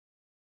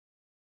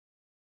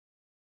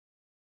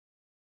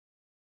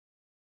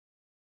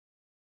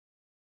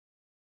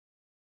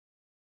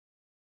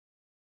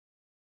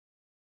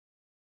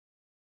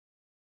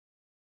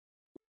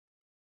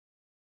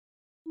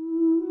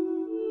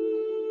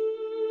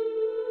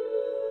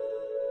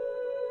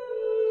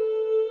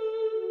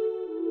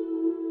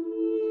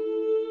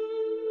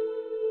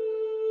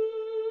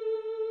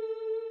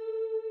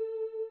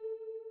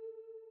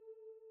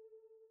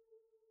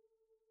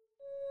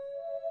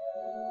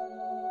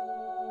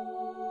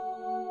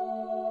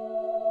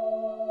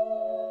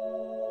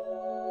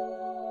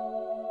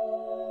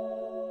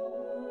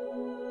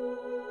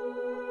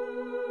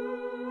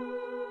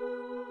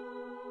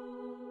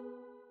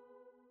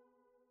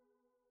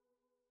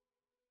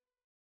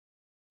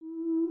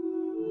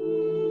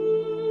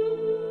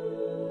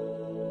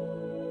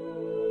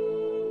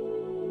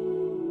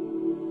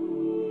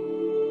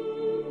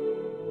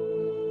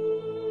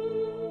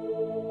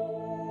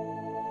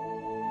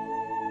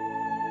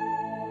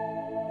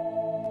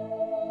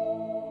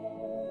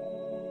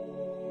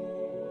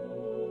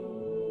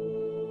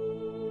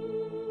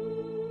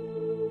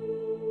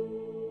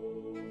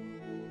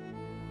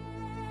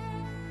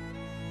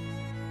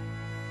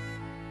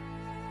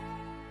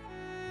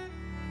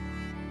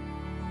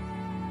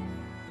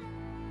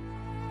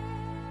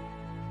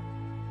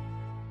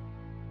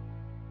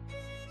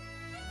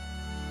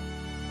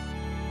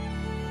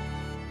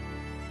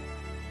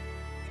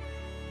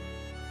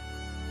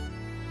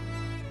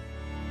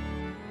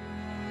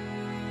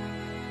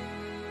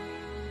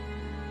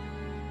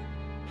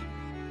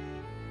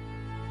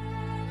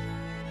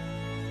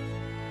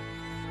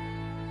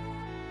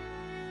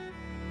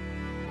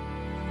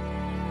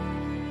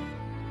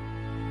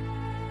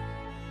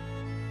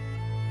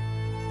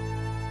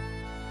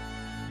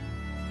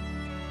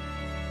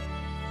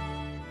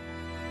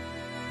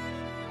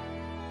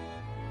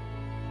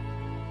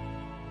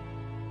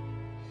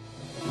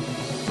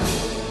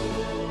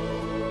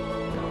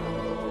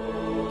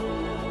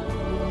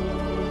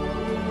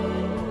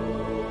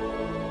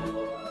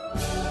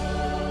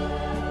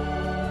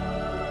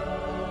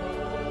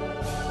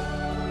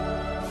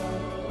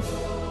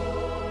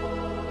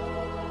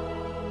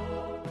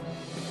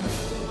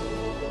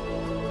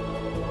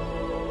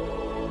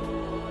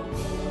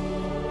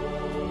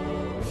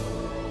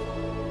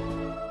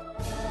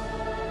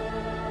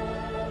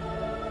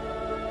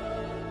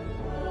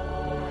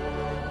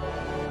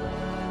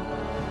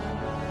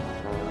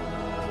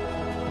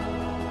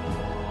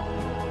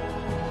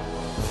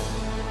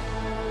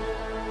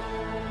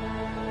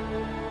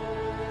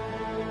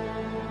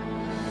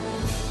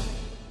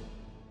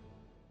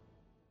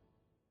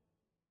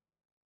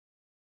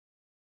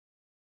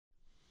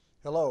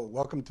Hello,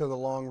 welcome to The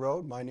Long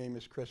Road. My name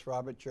is Chris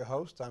Roberts, your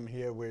host. I'm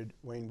here with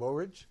Wayne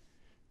Woolridge,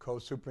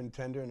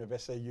 co-superintendent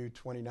of SAU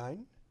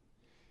 29.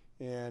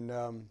 And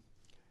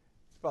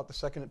it's about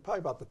probably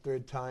about the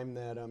third time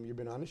that you've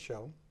been on the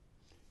show.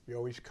 You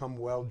always come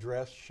well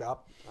dressed,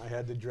 sharp. I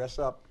had to dress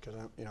up because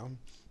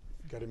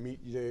got to meet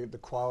the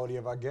quality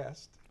of our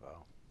guest.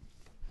 Wow.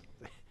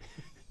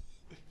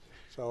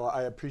 So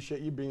I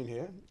appreciate you being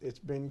here. It's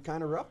been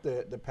kind of rough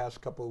the past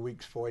couple of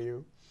weeks for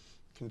you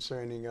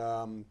concerning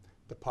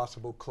the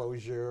possible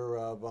closure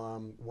of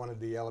one of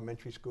the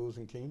elementary schools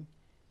in Keene?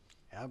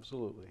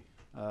 Absolutely.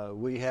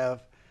 We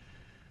have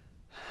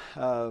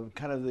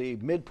kind of the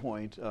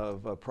midpoint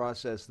of a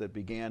process that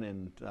began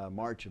in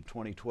March of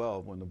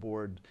 2012 when the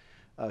board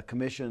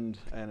commissioned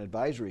an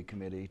advisory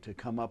committee to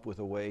come up with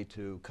a way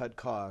to cut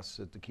costs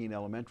at the Keene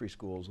elementary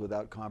schools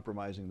without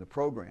compromising the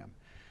program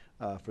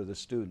for the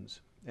students.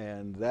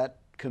 And that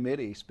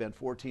committee spent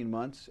 14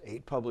 months,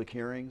 8 public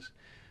hearings,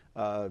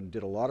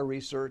 did a lot of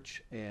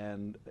research,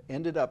 and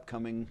ended up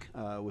coming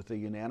with a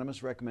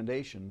unanimous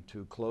recommendation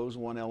to close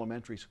one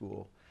elementary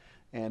school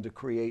and to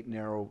create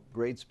narrow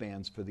grade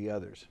spans for the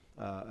others,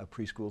 a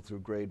preschool through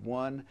grade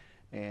 1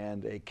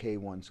 and a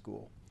K-1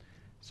 school.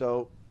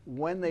 So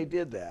when they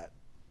did that,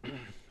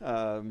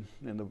 and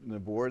the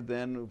board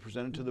then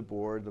presented to the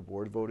board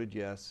voted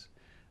yes.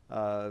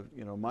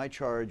 My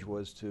charge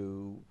was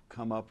to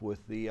come up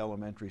with the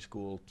elementary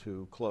school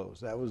to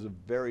close. That was a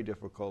very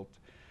difficult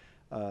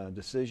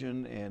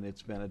decision, and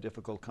it's been a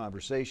difficult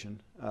conversation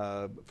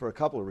for a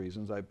couple of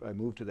reasons. I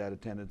moved to that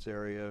attendance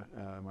area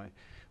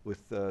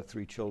with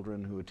 3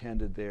 children who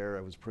attended there.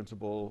 I was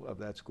principal of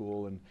that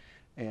school,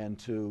 and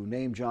to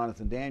name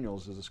Jonathan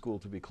Daniels as a school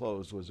to be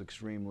closed was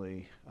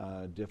extremely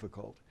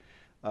difficult.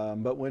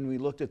 But when we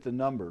looked at the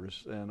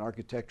numbers, an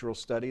architectural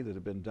study that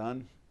had been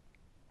done,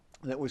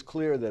 it was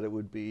clear that it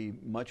would be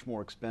much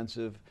more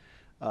expensive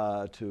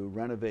to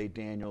renovate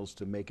Daniels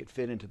to make it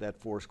fit into that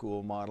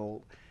 4-school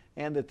model,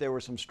 and that there were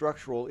some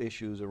structural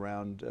issues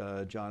around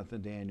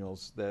Jonathan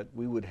Daniels that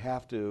we would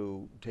have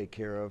to take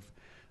care of.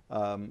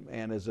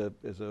 And as a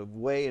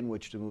way in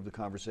which to move the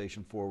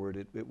conversation forward,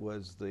 it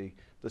was the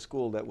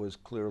school that was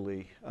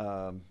clearly,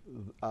 out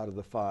of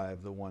the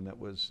 5, the one that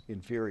was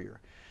inferior.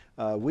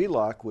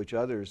 Wheelock, which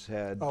others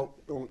had... Oh,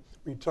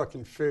 when you talk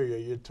inferior,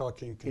 you're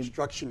talking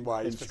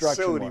construction-wise,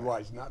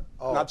 facility-wise,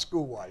 not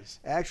school-wise.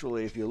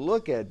 Actually, if you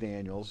look at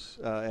Daniels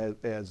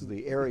as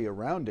the area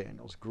around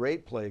Daniels,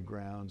 great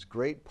playgrounds,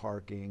 great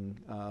parking,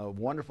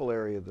 wonderful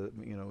area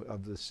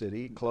of the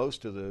city, close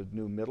to the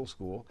new middle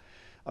school.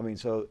 I mean,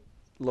 so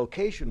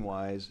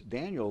location-wise,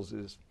 Daniels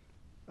is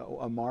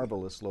a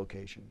marvelous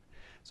location.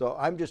 So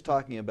I'm just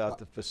talking about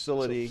the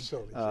facility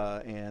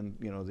and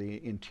the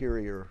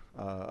interior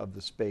of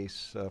the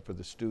space for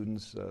the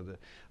students, the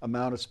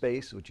amount of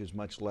space, which is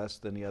much less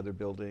than the other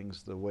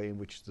buildings, the way in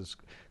which the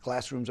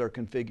classrooms are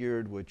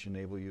configured, which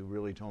enable you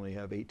really to only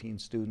have 18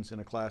 students in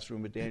a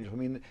classroom at Daniels. I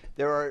mean,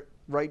 there are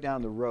right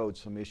down the road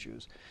some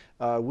issues.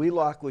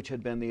 Wheelock, which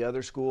had been the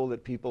other school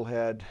that people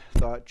had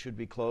thought should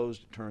be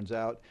closed, it turns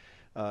out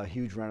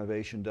huge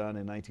renovation done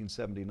in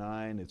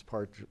 1979. It's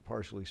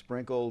partially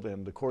sprinkled,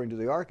 and according to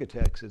the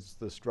architects, it's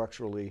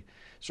structurally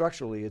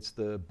it's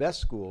the best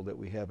school that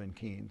we have in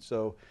Keene.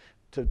 So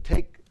to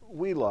take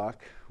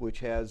Wheelock, which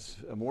has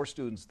more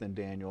students than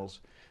Daniels,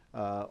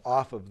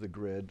 off of the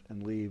grid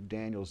and leave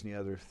Daniels and the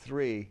other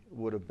 3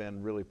 would have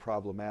been really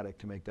problematic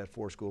to make that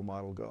 4-school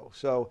model go.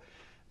 So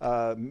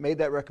made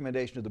that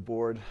recommendation to the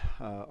board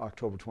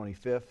October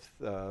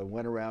 25th,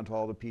 went around to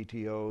all the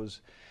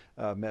PTOs,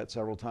 met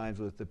several times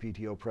with the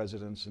PTO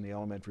presidents and the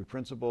elementary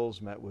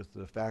principals, met with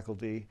the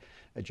faculty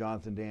at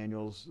Jonathan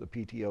Daniels, the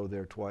PTO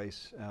there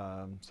twice.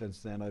 Since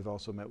then, I've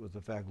also met with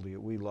the faculty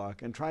at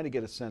Wheelock and trying to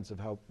get a sense of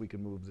how we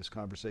can move this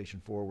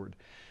conversation forward.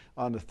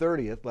 On the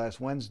 30th,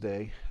 last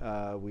Wednesday,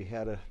 we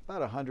had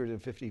about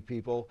 150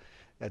 people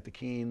at the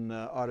Keene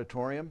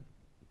auditorium,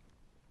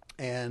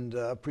 and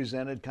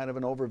presented kind of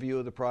an overview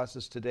of the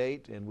process to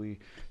date, and we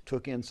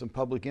took in some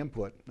public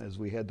input as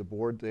we had the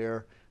board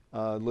there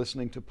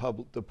listening to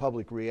the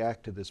public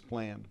react to this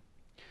plan.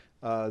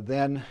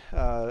 Then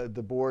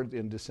the board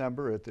in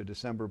December, at the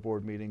December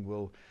board meeting,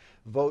 will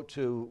vote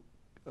to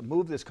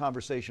move this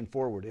conversation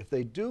forward. If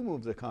they do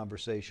move the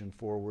conversation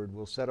forward,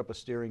 we'll set up a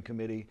steering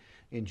committee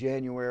in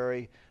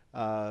January,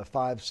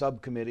 5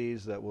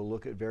 subcommittees that will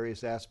look at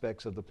various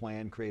aspects of the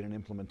plan, create an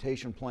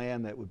implementation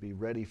plan that would be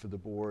ready for the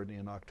board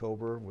in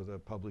October with a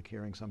public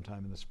hearing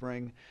sometime in the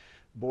spring.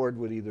 Board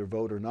would either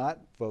vote or not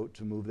vote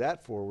to move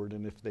that forward,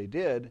 and if they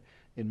did,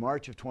 in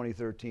March of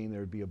 2013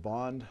 there would be a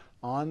bond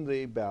on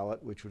the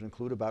ballot which would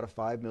include about a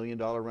 $5 million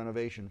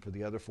renovation for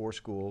the other 4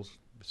 schools.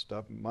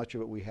 Much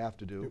of it we have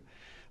to do.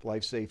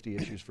 Life safety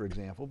issues, for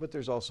example, but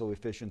there's also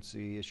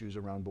efficiency issues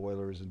around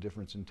boilers and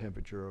difference in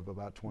temperature of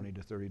about 20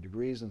 to 30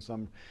 degrees in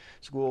some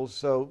schools.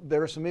 So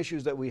there are some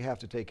issues that we have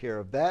to take care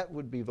of. That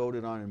would be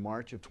voted on in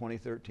March of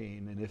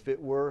 2013, and if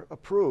it were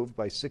approved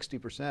by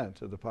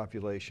 60% of the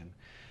population,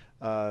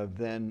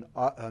 Then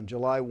on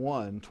July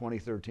 1,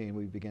 2013,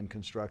 we began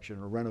construction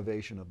or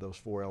renovation of those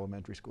 4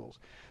 elementary schools.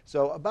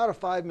 So about a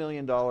 $5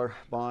 million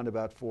bond,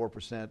 about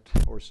 4%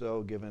 or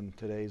so given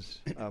today's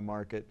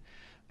market.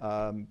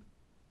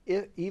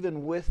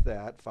 Even with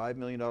that $5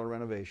 million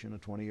renovation, a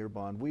 20-year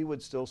bond, we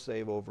would still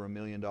save over $1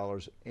 million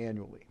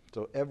annually.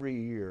 So every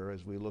year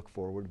as we look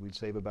forward, we'd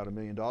save about $1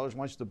 million.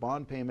 Once the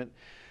bond payment,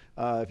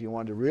 if you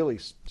wanted to really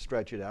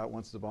stretch it out,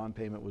 once the bond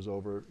payment was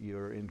over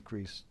your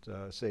increased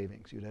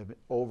savings, you'd have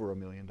over $1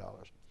 million.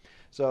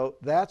 So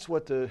that's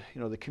what the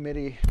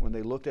committee, when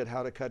they looked at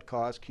how to cut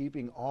costs,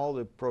 keeping all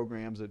the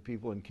programs that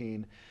people in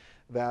Keene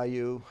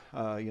value,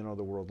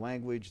 the world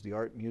language, the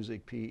art,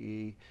 music,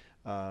 PE,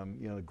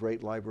 the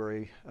great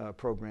library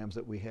programs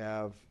that we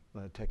have,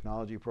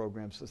 technology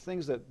programs, the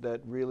things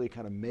that really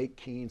kind of make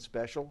Keene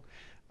special.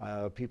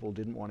 People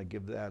didn't want to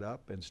give that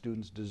up, and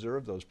students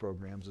deserve those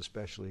programs,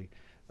 especially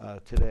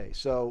today.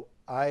 So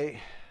I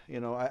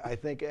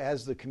think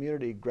as the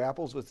community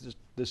grapples with this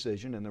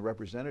decision and the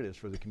representatives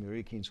for the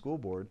community, Keene School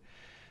Board,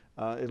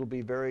 it'll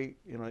be very,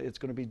 it's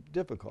going to be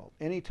difficult.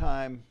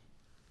 Anytime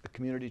the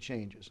community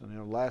changes,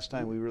 and last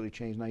time we really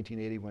changed,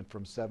 1980, went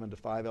from 7 to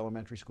 5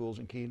 elementary schools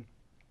in Keene.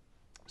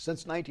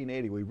 Since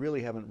 1980, we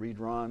really haven't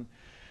redrawn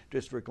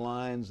district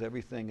lines.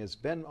 Everything has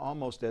been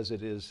almost as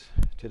it is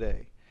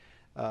today.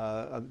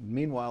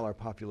 Meanwhile, our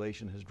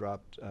population has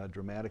dropped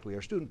dramatically,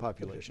 our student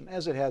population,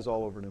 as it has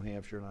all over New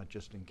Hampshire, not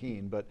just in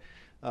Keene. But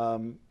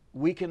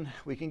we can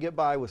get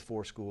by with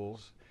 4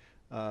 schools.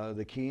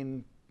 The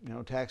Keene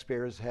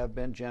taxpayers have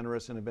been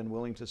generous and have been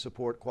willing to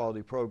support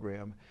quality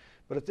program.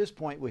 But at this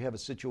point, we have a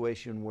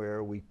situation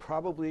where we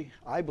probably,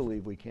 I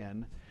believe we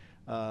can,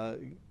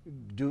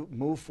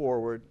 move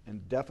forward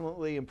and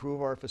definitely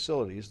improve our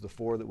facilities, the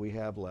 4 that we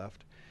have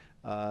left.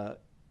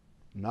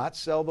 Not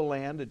sell the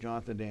land at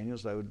Jonathan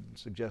Daniels. I would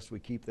suggest we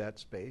keep that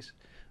space,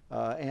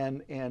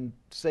 and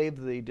save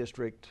the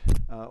district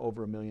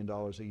over $1 million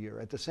a year.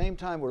 At the same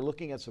time, we're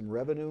looking at some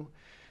revenue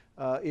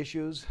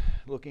issues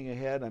looking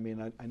ahead. I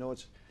mean, I know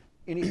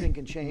anything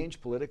can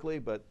change politically,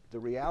 but the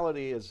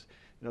reality is,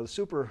 the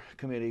super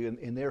committee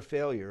in their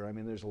failure, I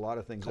mean, there's a lot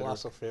of things.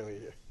 Colossal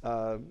failure.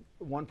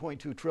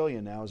 $1.2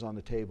 trillion now is on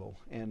the table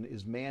and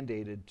is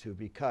mandated to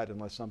be cut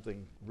unless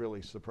something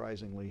really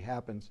surprisingly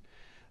happens.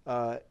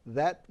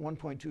 That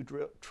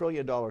 $1.2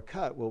 trillion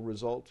cut will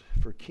result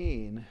for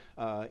Keene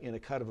in a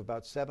cut of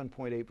about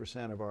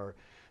 7.8% of our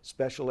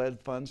special ed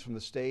funds from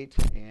the state,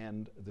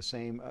 and the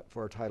same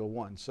for our Title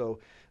I. So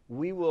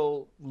we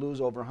will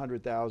lose over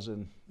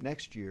 100,000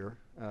 next year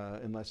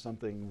unless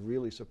something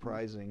really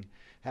surprising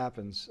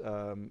happens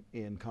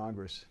in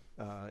Congress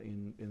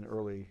in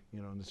early,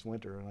 in this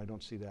winter, and I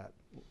don't see that.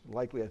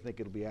 Likely, I think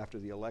it'll be after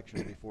the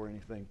election before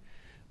anything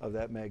of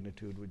that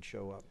magnitude would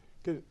show up.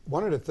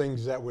 One of the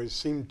things that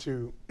seemed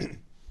to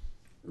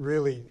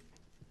really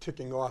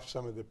ticking off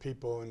some of the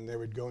people, and they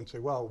would go and say,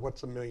 well,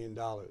 what's $1 million?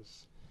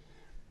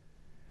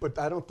 But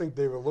I don't think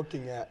they were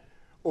looking at,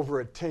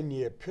 over a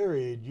 10-year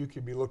period, you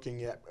could be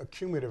looking at a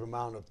cumulative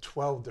amount of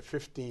 $12 to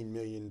 $15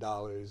 million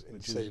in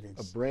Which savings.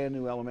 Is a brand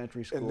new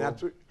elementary school. And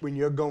that's when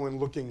you're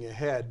looking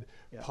ahead,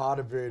 part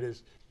of it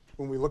is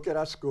when we look at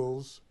our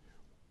schools,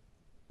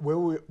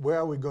 where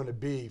are we going to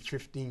be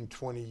 15,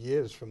 20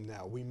 years from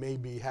now? We may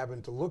be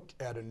having to look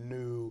at a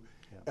new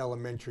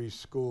elementary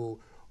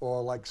school,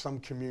 or like some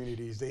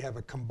communities, they have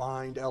a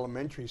combined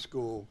elementary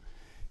school.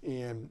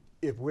 And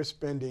if we're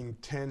spending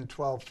 10,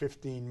 12,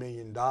 15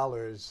 million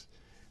dollars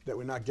that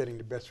we're not getting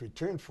the best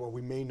return for,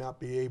 we may not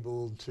be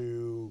able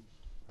to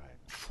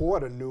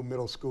afford a new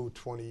middle school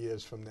 20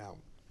 years from now.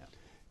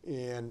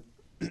 And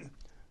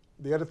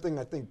the other thing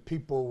I think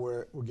people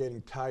were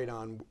getting tight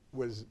on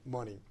was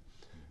money.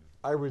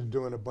 I was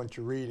doing a bunch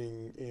of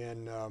reading,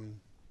 and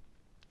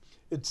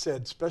it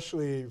said,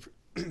 especially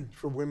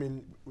for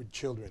women with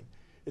children,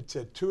 it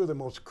said 2 of the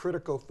most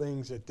critical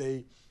things that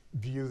they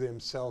view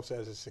themselves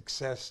as a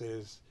success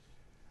is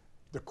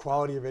the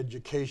quality of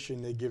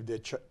education they give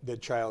their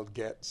child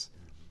gets,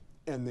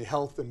 and the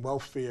health and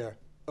welfare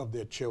of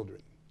their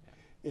children.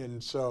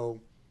 And so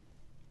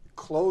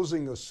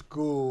closing a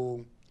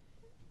school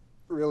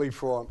really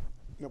for,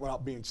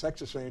 without being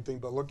sexist or anything,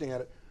 but looking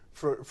at it,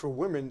 for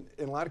women,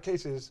 in a lot of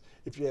cases,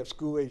 if you have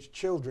school-age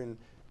children,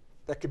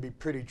 that could be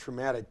pretty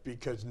traumatic,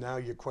 because now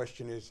your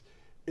question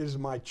is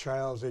my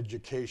child's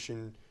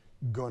education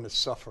going to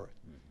suffer?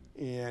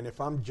 And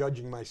if I'm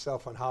judging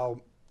myself on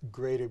how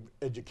great an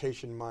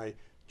education my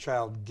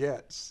child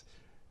gets,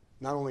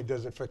 not only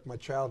does it affect my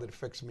child, it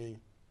affects me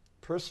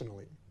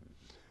personally.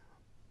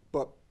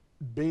 But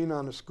being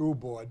on the school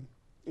board,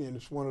 and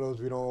it's one of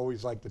those we don't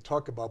always like to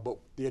talk about, but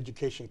the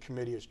education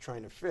committee is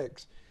trying to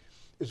fix,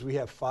 is we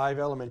have 5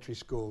 elementary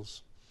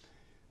schools,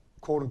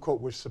 quote unquote,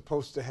 we're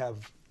supposed to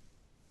have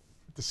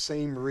the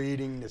same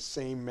reading, the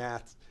same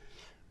math,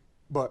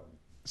 but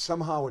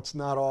somehow it's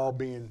not all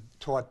being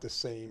taught the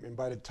same. And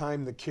by the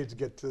time the kids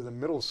get to the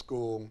middle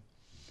school,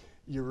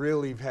 you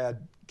really have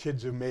had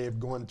kids who may have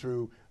gone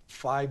through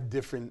 5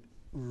 different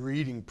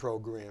reading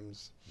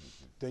programs.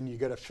 Then you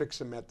got to fix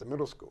them at the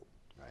middle school.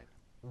 Right.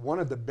 One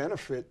of the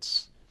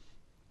benefits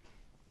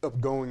of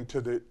going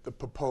to the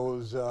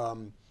proposed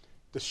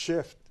the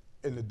shift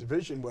in the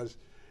division was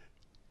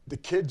the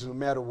kids, no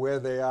matter where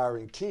they are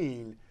in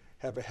Keene,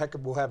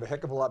 will have a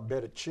heck of a lot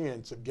better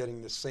chance of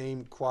getting the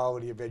same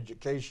quality of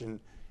education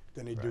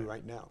than they do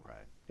right now. Right.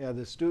 Yeah,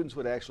 the students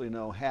would actually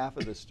know half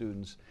of the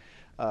students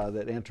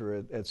that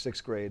enter at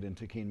sixth grade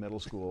into Keene Middle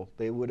School.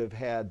 They would have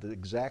had the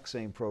exact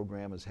same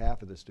program as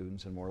half of the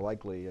students, and more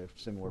likely a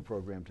similar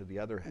program to the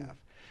other half.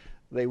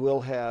 They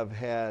will have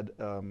had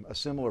a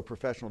similar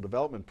professional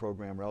development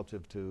program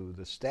relative to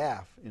the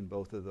staff in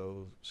both of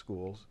those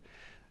schools.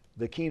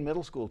 The Keene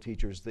Middle School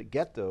teachers that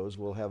get those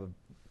will have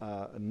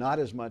not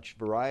as much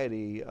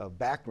variety of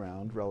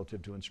background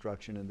relative to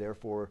instruction, and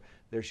therefore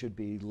there should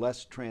be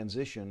less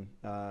transition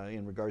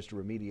in regards to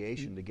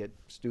remediation to get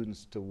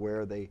students to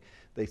where they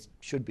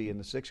should be in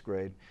the sixth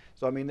grade.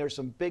 So I mean, there's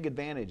some big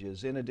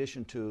advantages in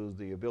addition to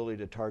the ability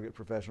to target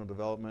professional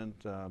development,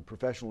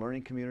 professional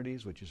learning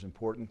communities, which is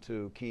important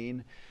to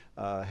Keene.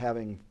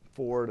 Having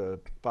 4 to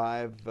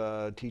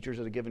 5 teachers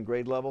at a given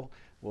grade level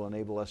will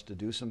enable us to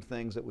do some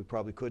things that we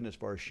probably couldn't as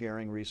far as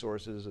sharing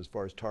resources, as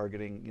far as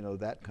targeting, you know,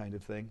 that kind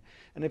of thing.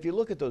 And if you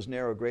look at those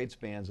narrow grade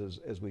spans,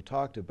 as we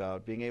talked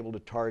about, being able to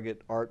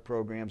target art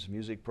programs,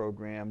 music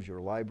programs,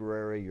 your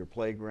library, your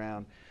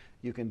playground,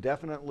 you can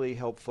definitely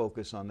help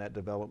focus on that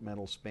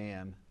developmental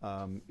span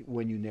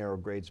when you narrow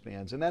grade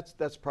spans. And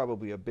that's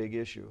probably a big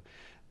issue.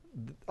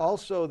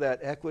 Also, that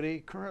equity,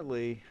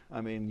 currently,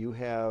 I mean, you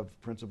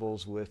have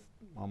principals with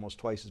almost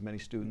twice as many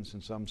students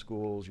in some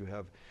schools. You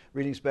have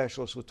reading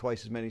specialists with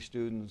twice as many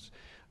students.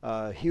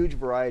 Huge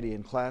variety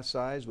in class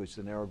size, which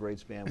the narrow grade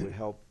span would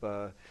help.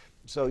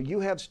 So you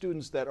have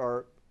students that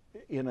are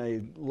in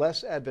a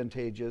less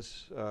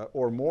advantageous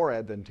or more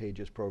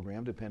advantageous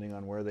program, depending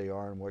on where they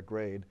are and what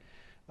grade,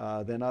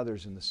 than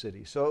others in the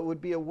city. So it would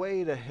be a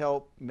way to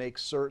help make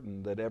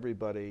certain that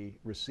everybody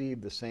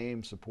received the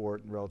same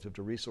support relative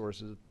to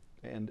resources,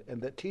 and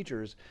that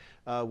teachers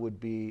would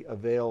be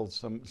availed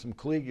some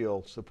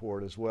collegial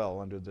support as well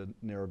under the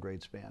narrow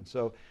grade span.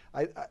 So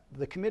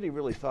the committee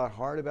really thought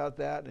hard about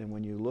that, and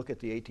when you look at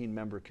the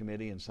 18-member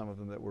committee and some of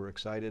them that were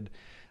excited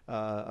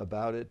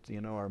about it,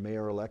 you know, our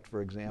mayor-elect,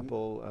 for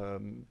example,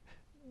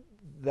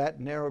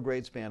 that narrow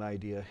grade span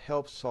idea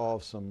helps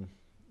solve some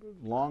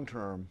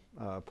long-term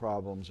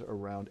problems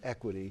around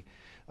equity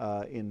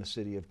in the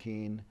city of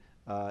Keene.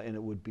 And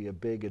it would be a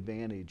big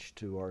advantage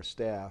to our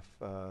staff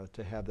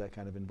to have that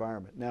kind of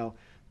environment. Now,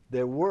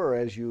 there were,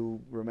 as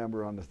you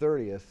remember on the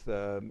 30th,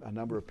 a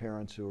number of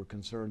parents who were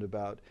concerned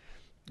about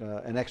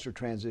an extra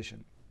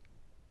transition.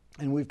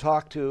 And we've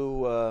talked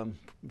to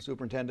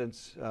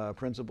superintendents,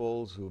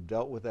 principals who have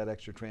dealt with that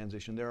extra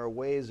transition. There are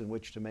ways in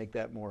which to make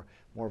that more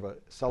of a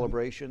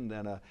celebration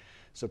than a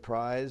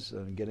surprise,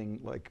 and getting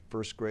like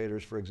first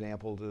graders, for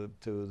example,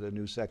 to the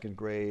new second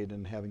grade,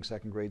 and having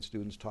second grade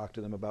students talk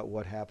to them about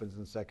what happens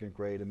in second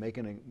grade, and make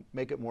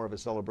it more of a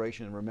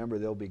celebration. And remember,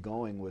 they'll be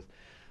going with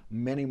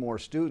many more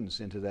students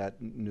into that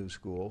new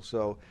school.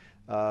 So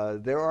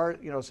there are,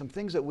 you know, some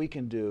things that we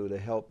can do to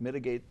help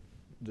mitigate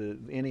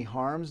any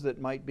harms that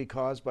might be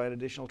caused by an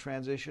additional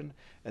transition.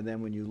 And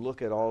then when you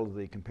look at all of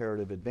the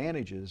comparative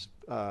advantages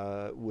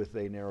with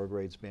a narrow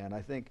grade span,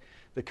 I think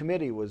the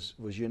committee was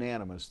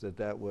unanimous that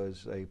that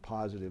was a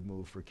positive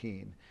move for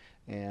Keene.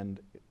 And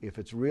if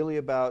it's really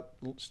about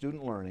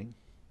student learning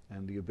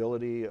and the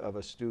ability of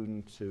a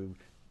student to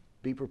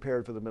be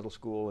prepared for the middle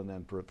school and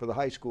then for the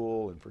high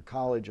school and for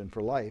college and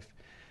for life,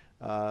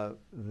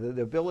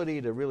 the ability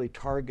to really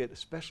target,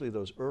 especially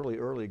those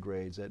early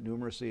grades, that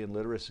numeracy and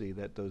literacy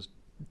that those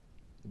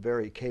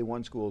very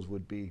K-1 schools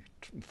would be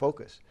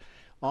focused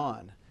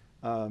on,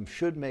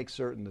 should make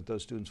certain that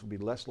those students will be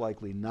less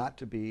likely not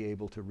to be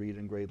able to read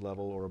in grade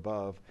level or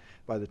above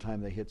by the time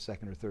they hit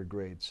second or third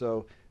grade.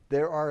 So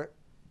there are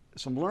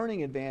some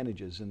learning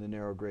advantages in the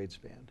narrow grade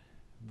span.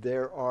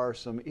 There are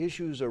some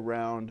issues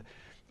around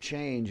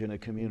change in a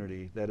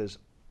community that is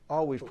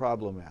always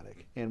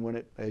problematic. And when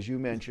it, as you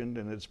mentioned,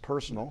 and it's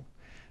personal,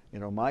 you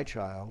know, my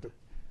child,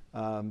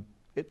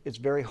 it's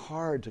very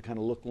hard to kind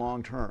of look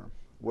long term.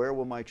 Where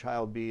will my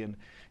child be in,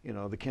 you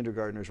know, the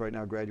kindergartners right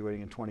now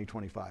graduating in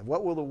 2025?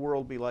 What will the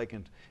world be like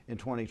in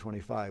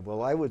 2025?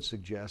 Well, I would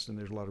suggest, and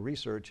there's a lot of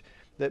research,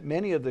 that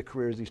many of the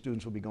careers these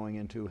students will be going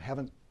into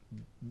haven't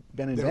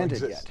been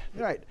invented yet.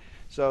 Right.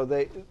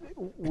 So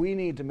we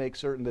need to make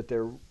certain that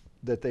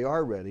they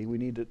are ready. We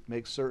need to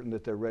make certain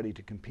that they're ready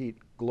to compete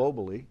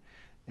globally.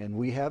 And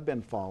we have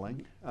been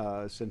falling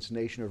since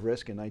Nation of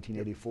Risk in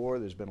 1984.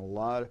 There's been a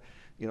lot,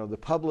 you know, the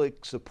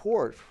public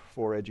support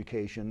for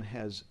education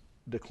has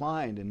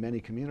declined in many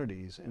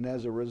communities, and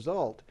as a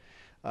result,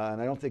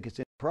 and I don't think it's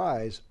any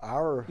surprise,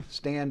 our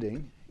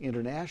standing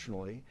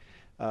internationally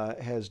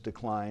has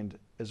declined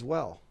as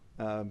well.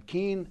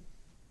 Keene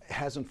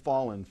hasn't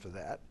fallen for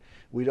that.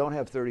 We don't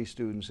have 30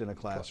 students in a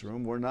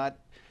classroom. We're not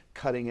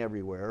cutting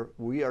everywhere.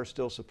 We are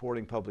still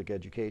supporting public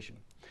education.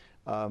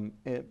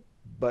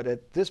 But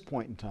at this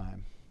point in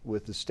time,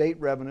 with the state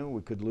revenue,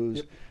 we could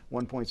lose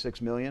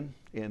 1.6 million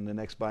in the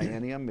next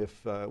biennium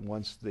if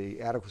once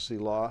the adequacy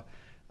law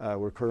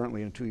We're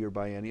currently in a 2-year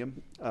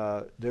biennium.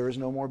 There is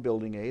no more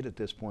building aid at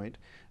this point.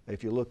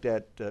 If you looked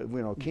at,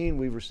 Keene,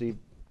 we've received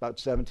about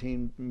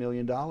 $17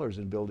 million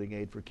in building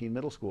aid for Keene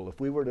Middle School. If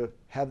we were to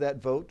have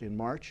that vote in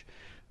March,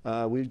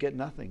 we'd get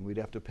nothing. We'd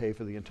have to pay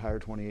for the entire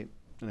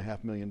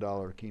 $28.5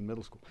 million Keene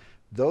Middle School.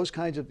 Those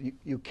kinds of,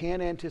 you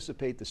can't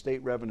anticipate the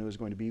state revenue is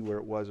going to be where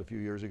it was a few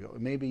years ago.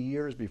 It may be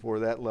years before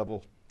that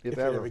level, if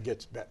ever. It ever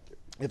gets better.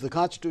 If the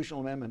constitutional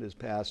amendment is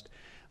passed,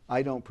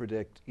 I don't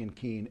predict in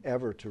Keene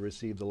ever to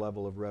receive the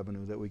level of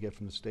revenue that we get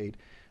from the state,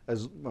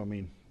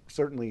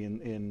 certainly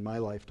in my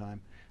lifetime,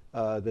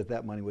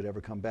 that money would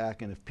ever come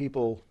back. And if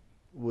people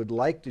would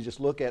like to just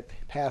look at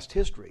past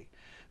history,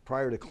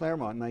 prior to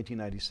Claremont in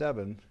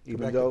 1997,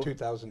 even though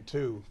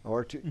 2002,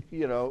 or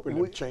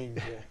we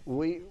changed. Yeah.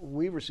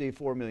 we received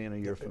 $4 million a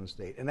year from the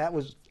state, and that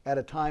was at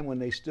a time when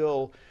they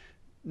still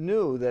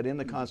knew that in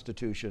the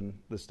Constitution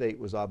the state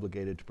was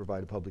obligated to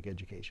provide a public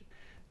education.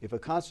 If a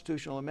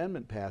constitutional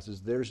amendment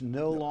passes, there's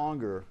no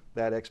longer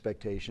that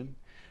expectation.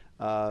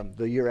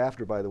 The year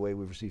after, by the way,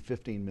 we received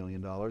 $15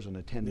 million and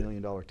a $10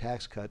 million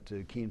tax cut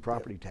to Keene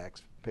property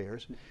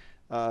taxpayers.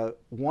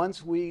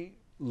 Once we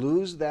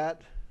lose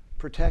that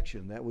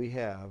protection that we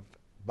have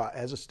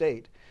as a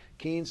state,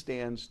 Keene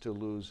stands to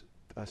lose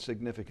a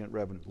significant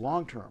revenue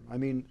long term. I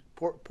mean,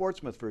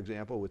 Portsmouth, for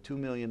example, with $2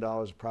 million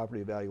of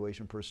property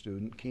evaluation per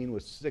student, Keene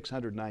with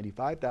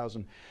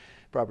 $695,000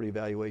 property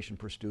evaluation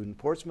per student.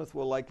 Portsmouth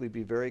will likely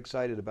be very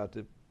excited about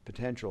the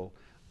potential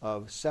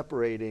of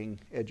separating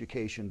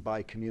education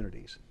by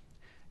communities.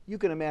 You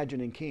can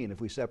imagine in Keene if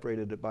we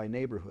separated it by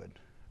neighborhood.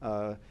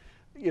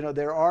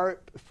 There are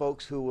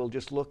folks who will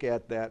just look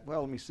at that,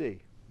 well, let me see,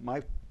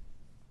 my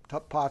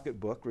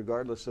pocketbook,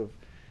 regardless of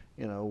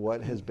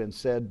what has been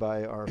said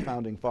by our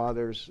founding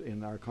fathers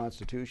in our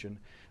Constitution,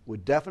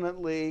 would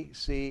definitely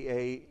see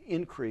a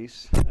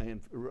increase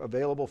in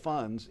available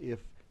funds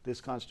if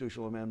this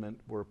constitutional amendment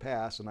were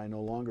passed, and I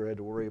no longer had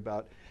to worry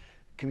about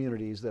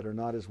communities that are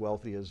not as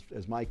wealthy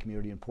as my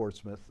community in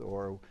Portsmouth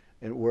or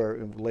in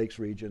the Lakes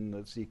region,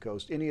 the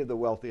Seacoast, any of the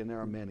wealthy, and there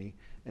are many,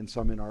 and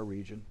some in our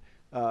region.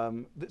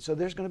 So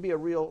there's going to be a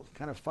real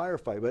kind of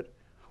firefight, but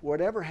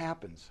whatever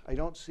happens, I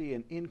don't see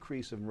an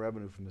increase in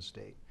revenue from the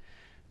state.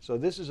 So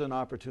this is an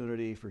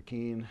opportunity for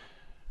Keene,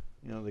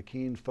 the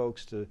Keene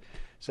folks to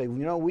say,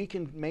 we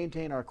can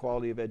maintain our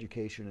quality of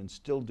education and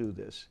still do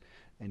this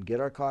and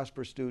get our cost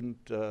per student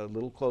a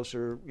little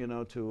closer,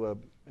 to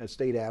a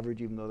state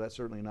average, even though that's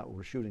certainly not what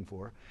we're shooting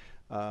for.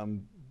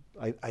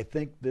 I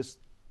think this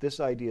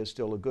idea is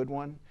still a good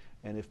one,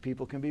 and if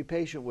people can be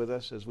patient with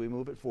us as we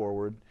move it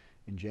forward,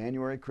 in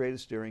January, create a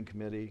steering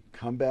committee,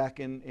 come back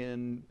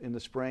in the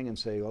spring and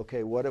say,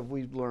 okay, what have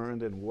we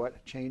learned and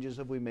what changes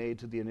have we made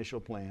to the initial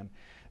plan?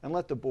 And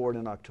let the board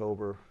in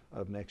October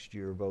of next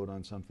year vote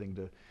on something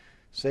to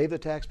save the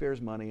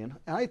taxpayers money. And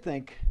I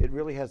think it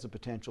really has the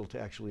potential to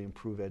actually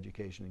improve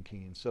education in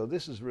Keene. So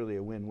this is really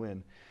a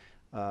win-win.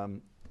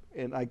 And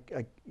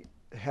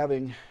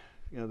having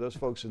those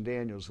folks in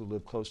Daniels who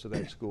live close to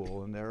that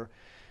school, and there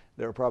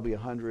are probably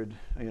 100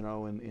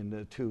 in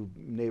the two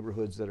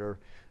neighborhoods that are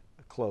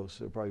close.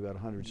 There are probably about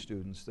 100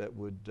 students that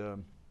would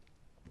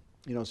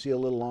see a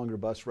little longer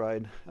bus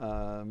ride,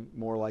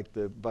 more like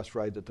the bus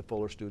ride that the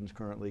Fuller students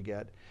currently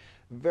get.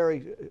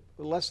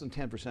 Less than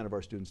 10% of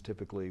our students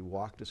typically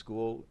walk to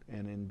school,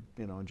 and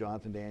in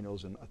Jonathan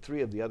Daniels and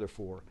 3 of the other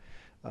 4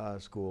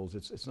 schools,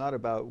 it's not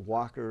about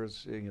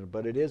walkers,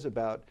 but it is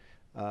about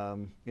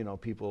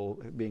people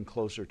being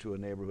closer to a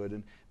neighborhood.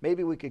 And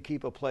maybe we could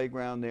keep a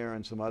playground there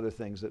and some other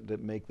things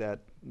that make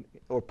that,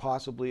 or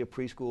possibly a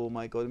preschool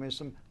might go. There's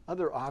some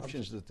other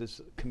options that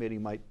this committee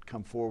might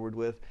come forward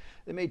with.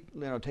 They may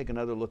take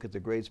another look at the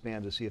grade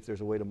span to see if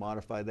there's a way to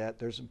modify that.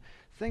 There's some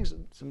things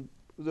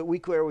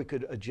where we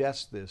could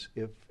adjust this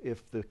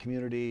if the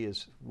community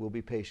will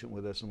be patient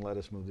with us and let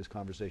us move this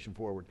conversation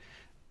forward.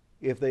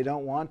 If they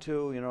don't want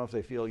to, if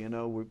they feel,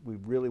 we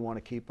really want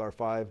to keep our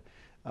 5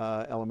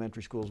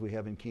 elementary schools we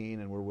have in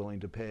Keene and we're willing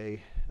to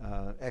pay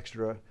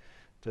extra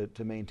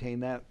to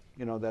maintain that,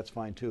 that's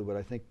fine too. But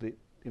I think the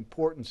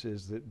importance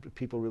is that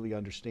people really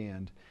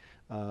understand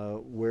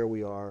where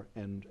we are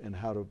and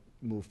how to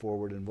move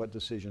forward and what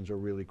decisions are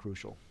really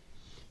crucial.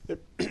 2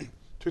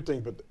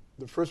 things, but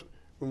the first,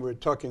 when we're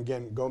talking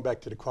again, going back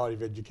to the quality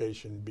of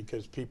education,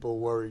 because people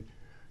we're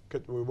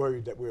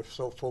worried that we're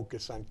so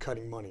focused on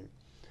cutting money.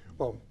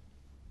 Well,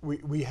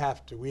 we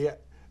have to.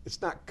 It's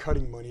not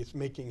cutting money, it's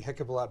making a heck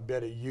of a lot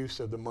better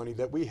use of the money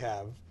that we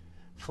have,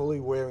 fully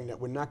aware that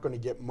we're not going to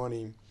get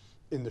money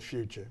in the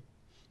future.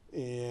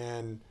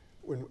 And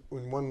when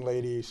one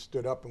lady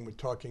stood up and was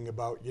talking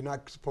about, you're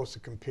not supposed to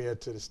compare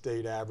to the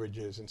state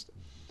averages and stuff.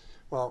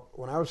 Well,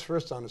 when I was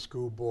first on the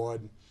school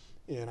board,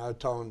 and I was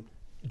telling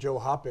Joe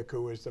Hoppick,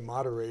 who was the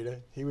moderator,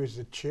 he was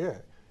the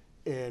chair.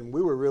 And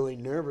we were really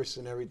nervous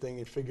and everything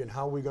and figuring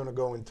how we're going to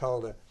go and tell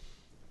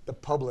the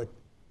public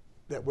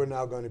that we're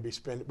now going to be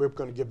spending, we're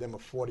going to give them a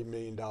 $40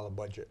 million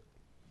budget.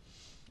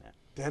 Yeah.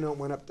 Then it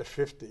went up to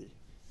 50,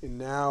 and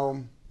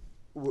now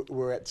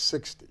we're at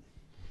 60.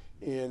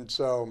 And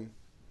so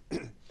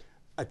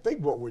I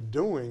think what we're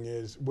doing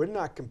is we're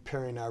not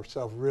comparing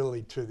ourselves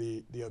really to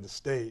the other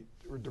state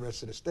or the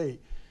rest of the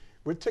state.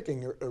 We're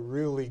taking a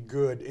really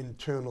good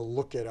internal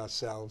look at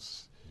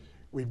ourselves.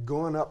 We've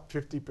gone up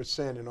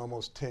 50% in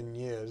almost 10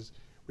 years.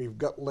 We've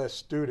got less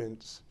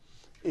students.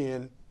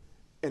 And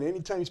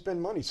anytime you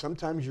spend money,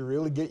 sometimes you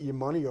really get your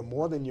money or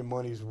more than your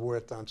money's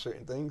worth on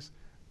certain things.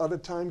 Other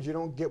times you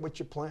don't get what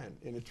you plan.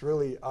 And it's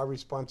really our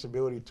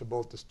responsibility to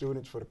both the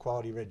students for the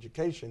quality of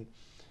education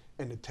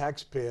and the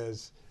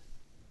taxpayers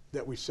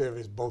that we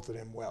service both of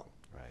them well.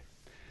 Right.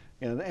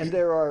 And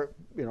there are,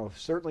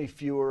 certainly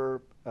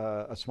fewer,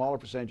 a smaller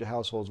percentage of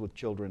households with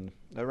children.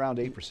 Around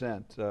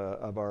 8%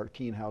 of our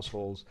Keene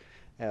households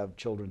have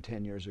children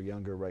 10 years or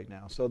younger right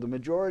now. So the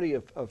majority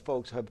of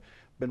folks have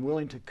been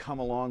willing to come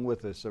along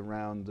with us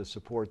around the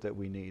support that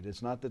we need.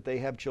 It's not that they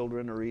have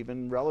children or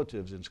even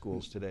relatives in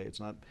schools today.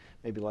 It's not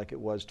maybe like it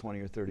was 20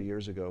 or 30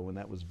 years ago when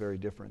that was very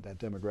different, that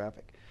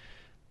demographic.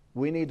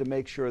 We need to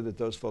make sure that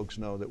those folks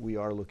know that we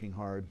are looking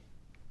hard.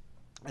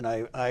 And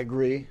I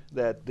agree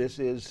that this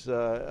is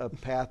a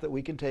path that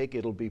we can take.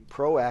 It'll be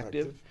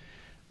proactive.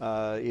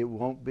 It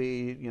won't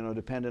be,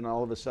 dependent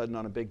all of a sudden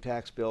on a big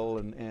tax bill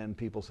and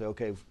people say,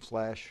 okay,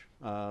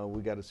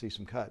 we got to see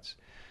some cuts.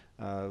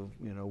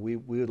 We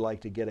would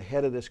like to get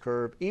ahead of this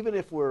curve. Even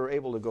if we're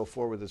able to go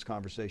forward with this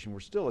conversation,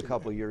 we're still a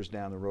couple of years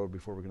down the road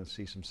before we're going to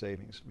see some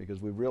savings, because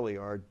we really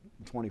are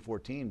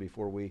 2014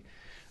 before we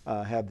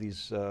have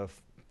these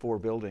 4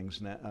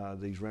 buildings,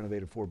 these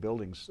renovated 4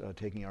 buildings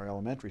taking our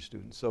elementary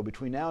students. So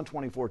between now and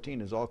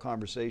 2014 is all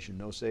conversation,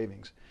 no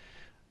savings.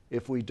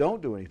 If we don't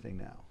do anything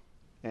now,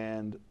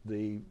 and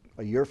a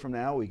year from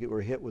now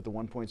we're hit with the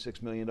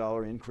 $1.6 million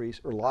increase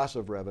or loss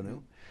of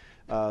revenue,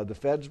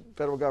 the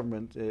federal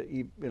government,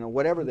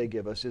 whatever they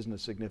give us isn't a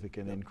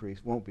significant increase,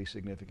 won't be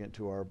significant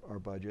to our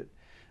budget.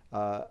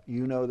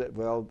 You know that,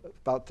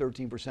 about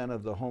 13%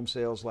 of the home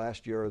sales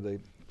last year, the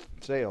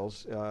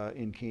sales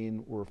in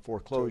Keene were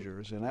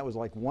foreclosures, and that was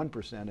like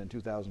 1% in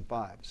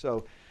 2005.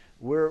 So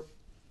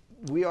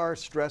we are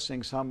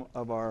stressing some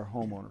of our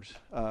homeowners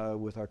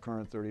with our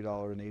current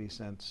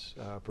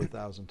 $30.80 per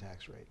thousand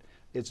tax rate.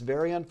 It's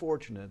very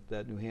unfortunate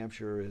that New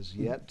Hampshire is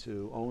yet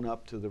to own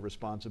up to the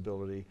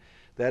responsibility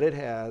that it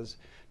has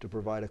to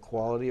provide a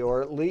quality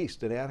or at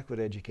least an adequate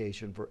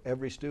education for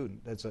every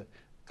student. That's a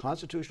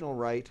constitutional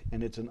right,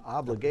 and it's an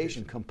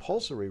obligation,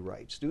 compulsory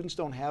right. Students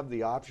don't have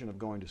the option of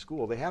going to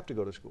school. They have to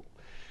go to school.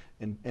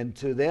 And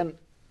to then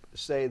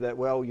say that,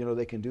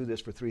 they can do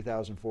this for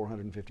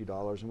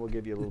 $3,450 and we'll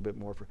give you a little bit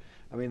more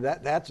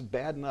that's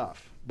bad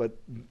enough. But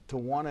to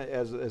want to,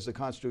 as the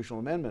constitutional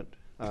amendment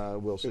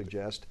will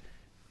suggest,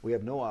 we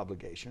have no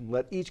obligation.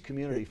 Let each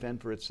community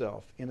fend for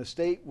itself. In a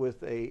state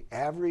with a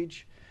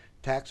average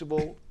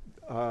taxable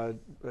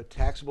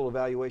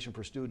evaluation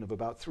per student of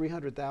about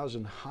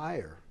 $300,000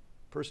 higher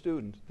per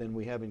student than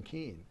we have in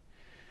Keene,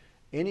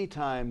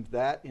 anytime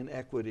that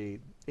inequity,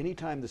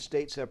 anytime the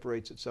state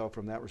separates itself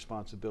from that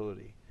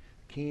responsibility,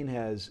 Keene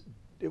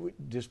it would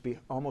just be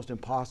almost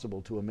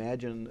impossible to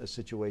imagine a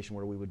situation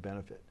where we would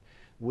benefit.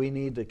 We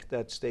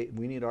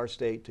need our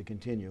state to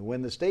continue.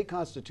 When the state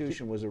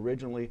constitution was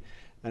originally,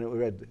 and it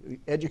read,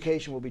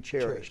 education will be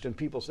cherished, and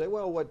people say,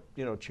 what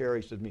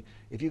cherished does mean?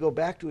 If you go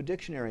back to a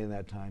dictionary in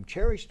that time,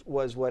 cherished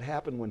was what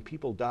happened when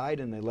people died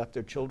and they left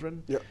their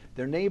children. Yep.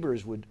 Their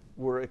neighbors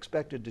were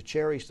expected to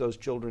cherish those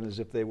children as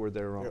if they were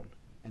their own,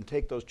 and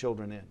take those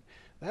children in.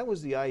 That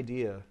was the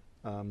idea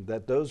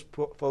that those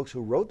folks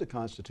who wrote the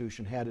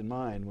Constitution had in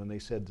mind when they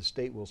said the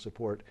state will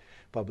support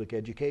public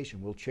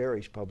education, will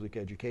cherish public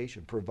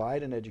education,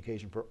 provide an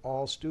education for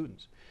all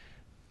students.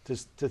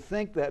 To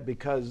think that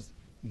because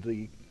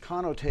the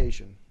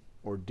connotation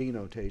or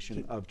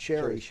denotation of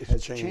cherish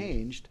has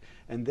changed,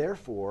 and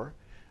therefore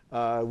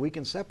we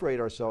can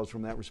separate ourselves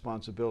from that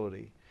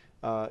responsibility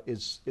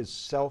is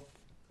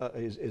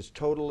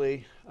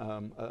totally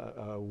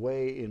a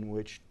way in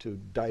which to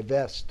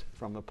divest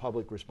from a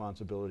public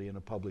responsibility and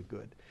a public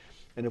good.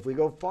 And if we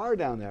go far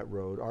down that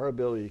road, our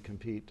ability to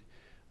compete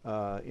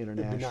internationally,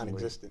 it'd be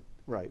non-existent.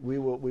 Right, we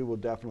will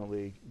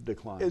definitely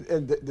decline.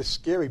 And the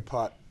scary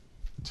part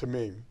to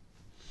me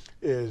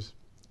is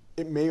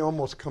it may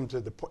almost come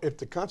to the point, if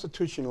the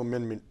constitutional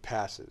amendment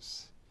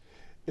passes,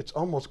 it's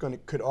almost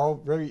could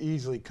very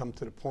easily come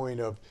to the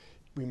point of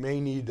we may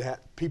need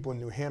that people in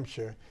New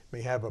Hampshire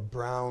may have a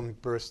Brown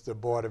versus the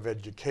Board of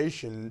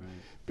Education,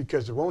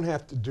 because it won't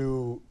have to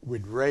do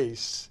with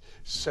race,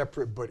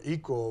 separate but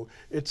equal.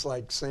 It's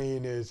like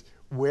saying is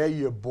where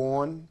you're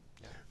born,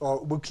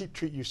 or we'll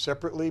treat you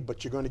separately,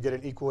 but you're going to get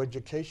an equal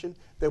education.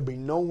 There'll be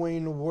no way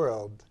in the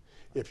world,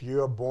 if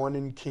you're born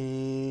in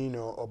Keene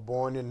or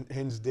born in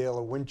Hinsdale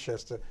or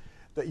Winchester,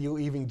 that you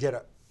even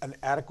get an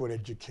adequate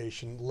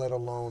education, let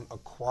alone a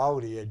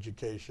quality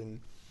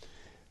education.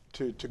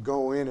 To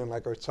go in and,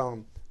 like I was telling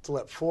them, to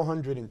let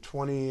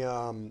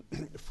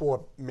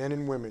 424 men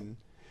and women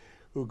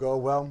who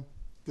go,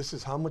 this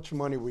is how much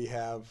money we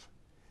have,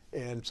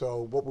 and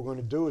so what we're going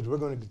to do is we're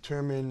going to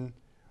determine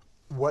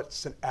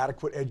what's an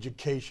adequate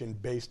education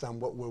based on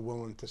what we're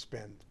willing to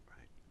spend.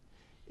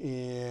 Right.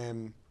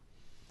 And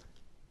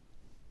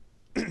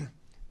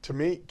to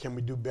me, can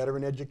we do better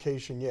in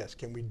education? Yes.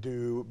 Can we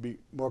be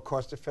more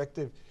cost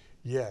effective?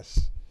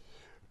 Yes.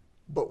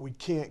 But we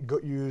can't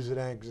use it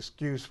as an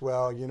excuse.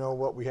 Well, you know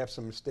what? We have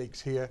some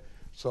mistakes here,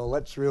 so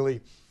let's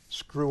really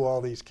screw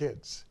all these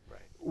kids.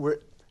 Right.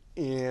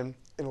 And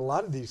a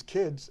lot of these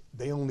kids,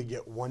 they only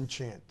get one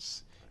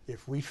chance.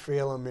 If we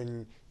fail them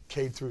in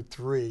K through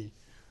 3,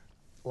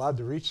 a lot of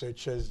the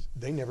research says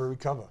they never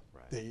recover.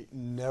 Right. They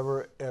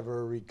never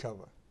ever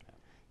recover.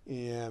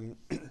 Yeah.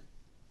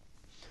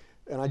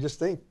 And I just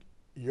think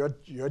your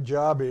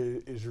job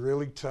is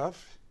really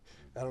tough.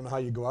 I don't know how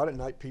you go out at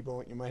night.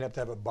 People, you might have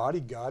to have a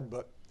bodyguard,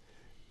 but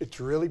it's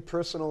really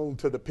personal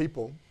to the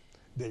people.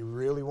 They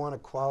really want a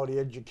quality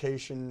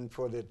education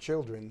for their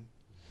children,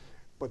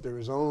 but there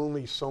is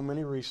only so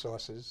many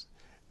resources.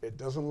 It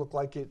doesn't look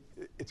like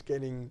it's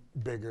getting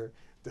bigger.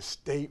 The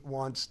state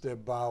wants to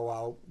bow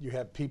out. You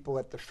have people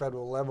at the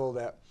federal level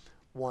that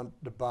want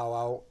to bow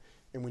out.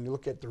 And when you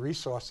look at the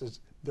resources,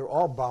 they're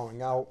all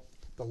bowing out.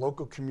 The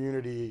local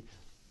community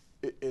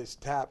is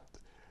tapped.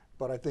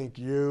 But I think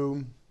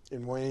you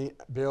and Wayne,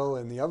 Bill,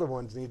 and the other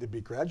ones need to be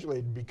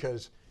congratulated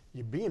because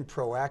you're being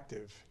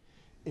proactive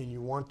and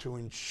you want to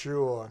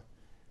ensure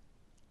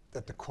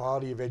that the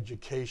quality of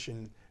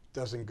education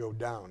doesn't go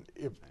down.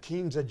 If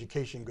Keene's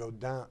education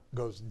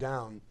goes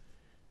down,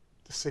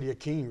 the city of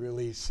Keene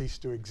really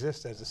ceased to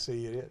exist as the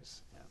city it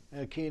is. Yeah.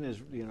 And Keene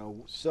is, you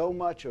know, so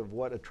much of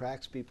what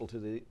attracts people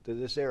to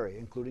this area,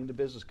 including the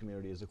business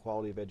community, is the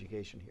quality of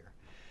education here.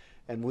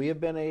 And we have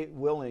been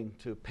willing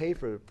to pay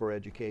for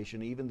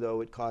education, even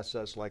though it costs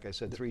us, like I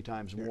said, 3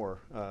 times more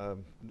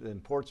than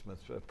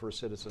Portsmouth per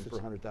citizen per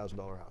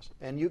 $100,000 house.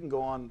 And you can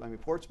go on, I mean,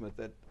 Portsmouth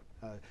at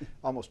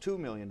almost $2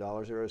 million.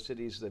 There are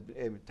cities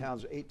that,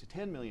 towns, $8 to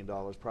 $10 million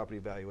property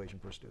valuation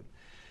per student.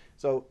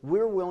 So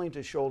we're willing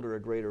to shoulder a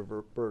greater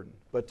burden,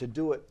 but to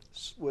do it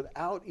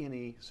without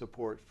any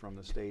support from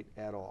the state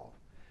at all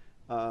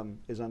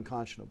is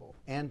unconscionable.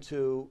 And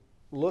to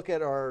look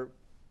at our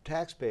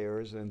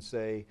taxpayers and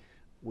say,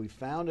 we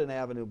found an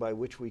avenue by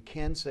which we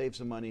can save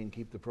some money and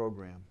keep the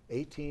program.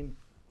 18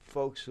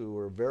 folks who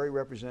are very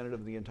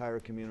representative of the entire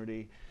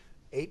community,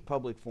 8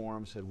 public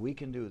forums said we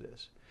can do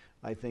this.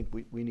 I think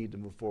we need to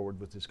move forward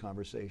with this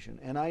conversation.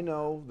 And I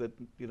know that,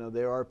 you know,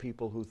 there are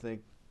people who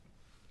think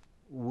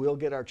we'll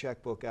get our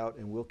checkbook out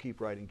and we'll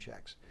keep writing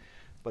checks.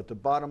 But the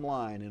bottom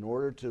line, in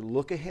order to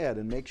look ahead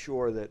and make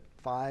sure that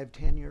 5,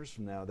 10 years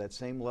from now, that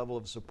same level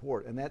of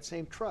support and that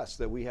same trust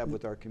that we have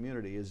with our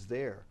community is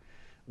there,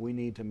 we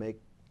need to make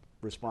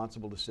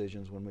responsible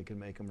decisions when we can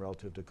make them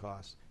relative to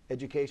costs.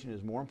 Education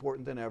is more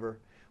important than ever.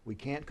 We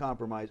can't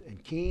compromise,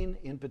 and Keene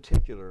in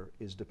particular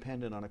is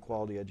dependent on a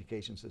quality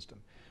education system.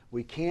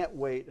 We can't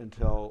wait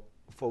until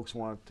folks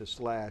want to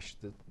slash.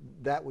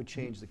 That would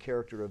change the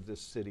character of this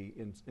city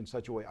in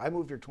such a way. I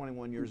moved here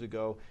 21 years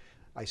ago.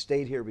 I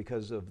stayed here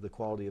because of the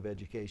quality of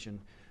education.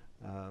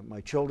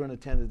 My children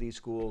attended these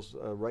schools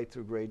right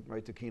through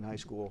Keene High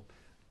School.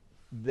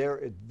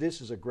 This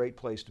is a great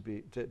place to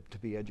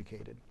be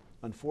educated.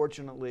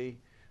 Unfortunately,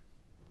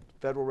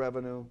 federal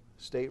revenue,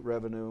 state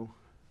revenue,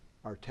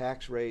 our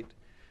tax rate,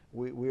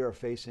 we are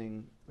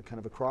facing a kind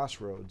of a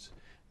crossroads,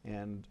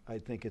 and I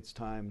think it's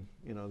time,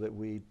 you know, that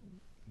we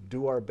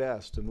do our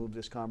best to move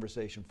this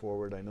conversation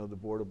forward. I know the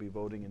board will be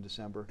voting in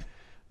December,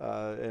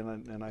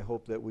 and I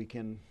hope that we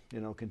can, you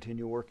know,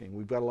 continue working.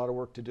 We've got a lot of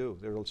work to do.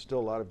 There are still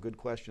a lot of good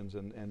questions,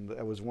 and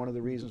that was one of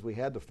the reasons we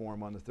had the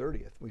forum on the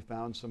 30th. We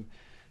found some,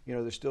 you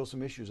know, there's still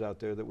some issues out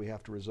there that we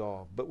have to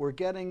resolve. But we're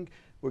getting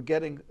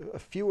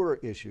fewer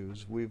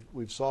issues.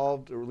 We've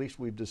solved, or at least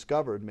we've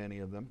discovered many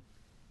of them.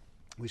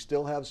 We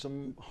still have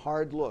some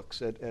hard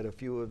looks at a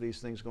few of these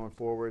things going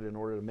forward in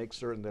order to make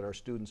certain that our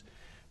students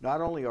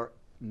not only are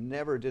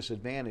never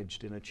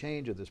disadvantaged in a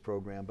change of this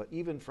program, but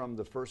even from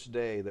the first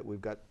day that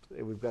we've got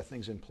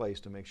things in place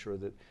to make sure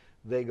that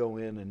they go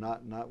in and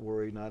not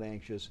worried, not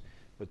anxious,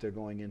 but they're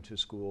going into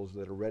schools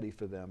that are ready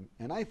for them.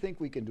 And I think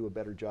we can do a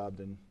better job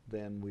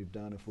than we've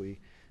done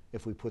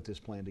if we put this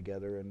plan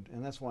together.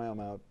 And that's why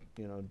I'm out,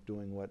 you know,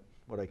 doing what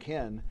I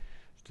can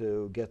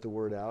to get the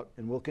word out.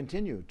 And we'll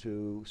continue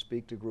to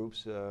speak to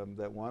groups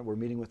that want. We're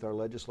meeting with our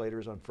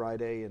legislators on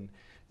Friday and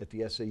at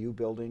the SAU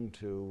building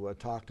to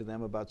talk to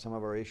them about some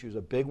of our issues.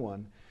 A big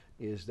one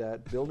is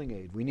that building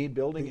aid. We need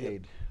building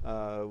aid.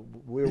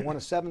 We're one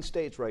of 7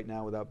 states right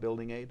now without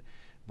building aid.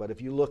 But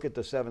if you look at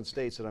the 7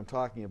 states that I'm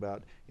talking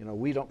about, you know,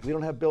 we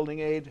don't have building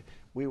aid.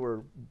 We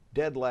were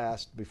dead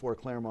last before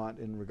Claremont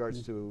in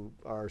regards to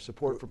our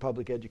support for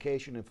public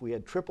education. If we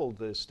had tripled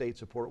the state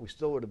support, we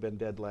still would have been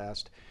dead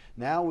last.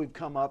 Now we've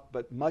come up,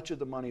 but much of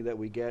the money that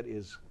we get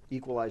is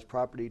equalized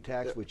property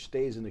tax, which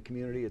stays in the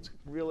community. It's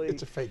really,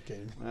 it's a fake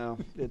game. Well,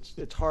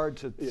 it's hard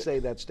to say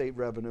that state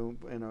revenue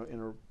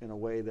in a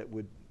way that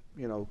would,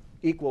 you know,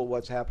 equal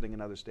what's happening in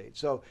other states.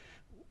 So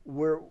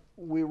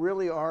we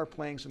really are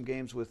playing some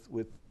games with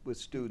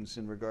students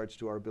in regards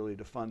to our ability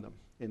to fund them.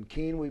 In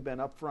Keene, we've been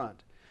up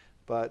front,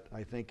 but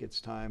I think it's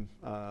time,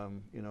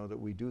 you know, that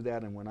we do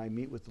that. And when I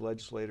meet with the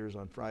legislators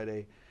on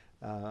Friday,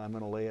 I'm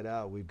going to lay it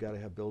out. We've got to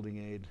have building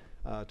aid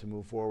to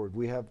move forward.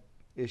 We have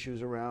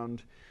issues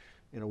around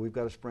we've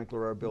got to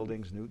sprinkler our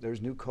buildings.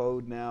 There's new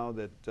code now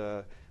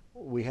that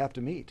we have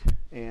to meet,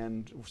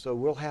 and so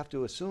we'll have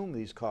to assume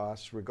these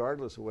costs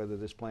regardless of whether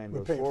this plan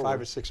goes forward. We're paying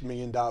 $5 or $6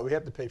 million. We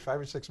have to pay $5 or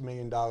 $6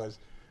 million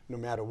no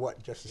matter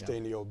what, just to stay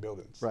in the old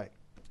buildings. Right,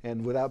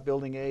 and without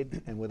building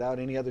aid and without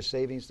any other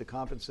savings to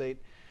compensate,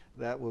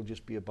 that will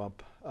just be a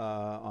bump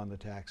on the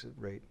tax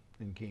rate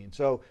in Keene.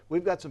 So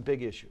we've got some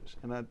big issues,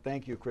 and I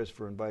thank you, Chris,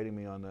 for inviting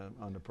me on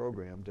the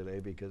program today,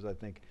 because I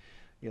think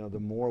the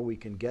more we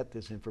can get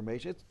this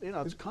information,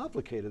 it's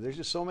complicated. There's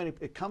just so many.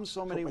 It comes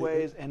so many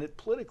ways, and it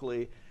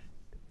politically,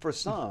 for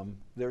some,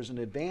 there's an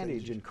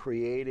advantage in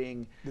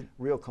creating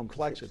real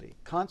complexity.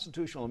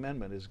 Constitutional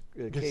amendment is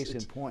a case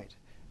in point.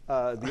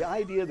 The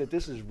idea that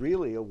this is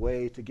really a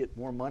way to get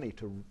more money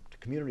to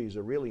communities that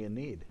are really in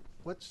need.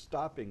 What's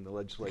stopping the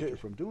legislature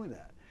from doing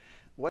that?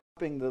 What's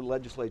stopping the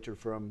legislature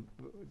from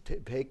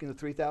taking the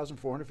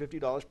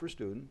 $3,450 per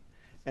student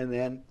and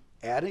then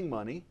adding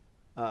money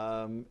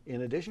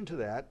in addition to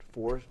that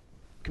for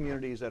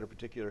communities that are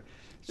particular?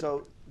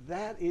 So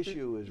that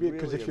issue is really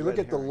because if you look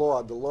at the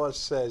law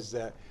says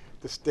that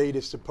the state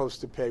is supposed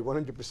to pay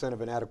 100%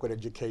 of an adequate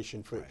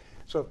education for. Right.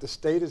 So if the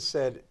state has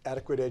said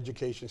adequate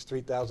education is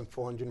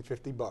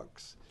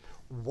 $3,450,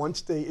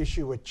 once they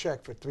issue a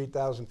check for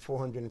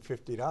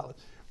 $3,450,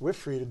 we're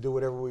free to do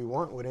whatever we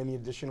want with any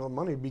additional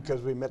money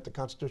because we met the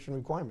constitutional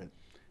requirement.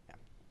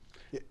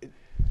 Yeah.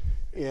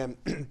 And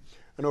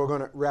I know we're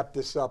going to wrap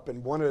this up,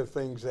 and one of the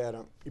things that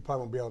you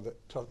probably won't be able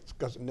to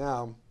discuss it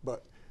now,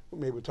 but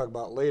maybe we'll talk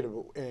about it later,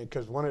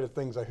 because one of the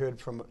things I heard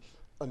from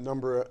a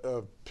number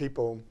of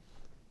people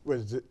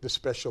was the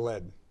special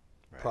ed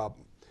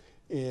problem.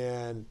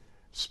 And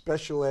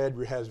special ed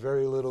has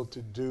very little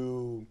to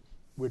do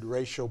with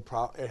racial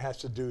it has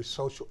to do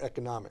social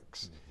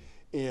economics.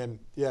 And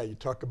yeah, you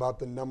talk about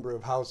the number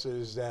of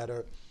houses that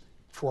are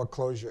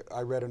foreclosure.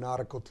 I read an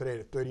article today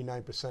that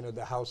 39% of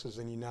the houses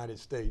in the United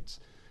States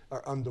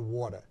are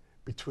underwater,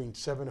 between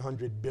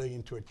 $700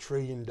 billion to $1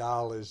 trillion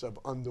of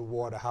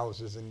underwater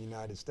houses in the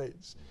United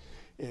States.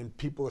 And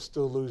people are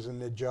still losing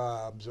their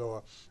jobs.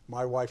 Or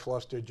my wife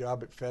lost her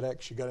job at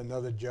FedEx. She got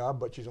another job,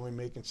 but she's only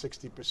making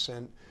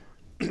 60%.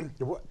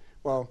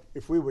 Well,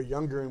 if we were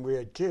younger and we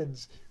had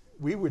kids,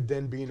 we would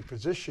then be in a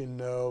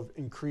position of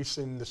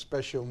increasing the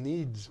special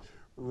needs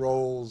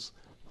roles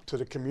to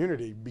the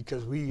community,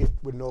 because we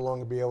would no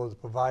longer be able to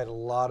provide a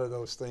lot of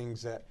those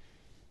things that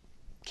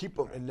keep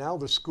them. And now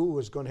the school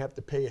is going to have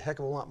to pay a heck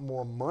of a lot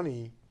more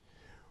money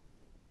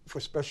for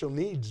special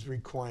needs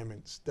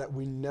requirements that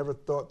we never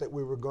thought that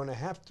we were going to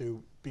have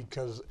to,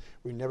 because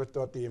we never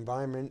thought the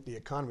environment, the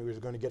economy was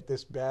going to get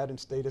this bad and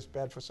stay this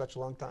bad for such a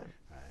long time.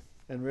 Right.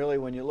 And really,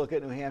 when you look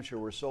at New Hampshire,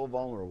 we're so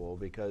vulnerable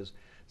because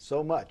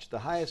so much, the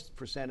highest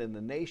percent in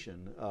the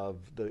nation of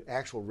the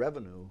actual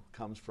revenue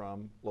comes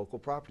from local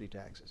property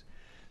taxes.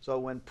 So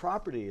when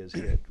property is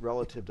hit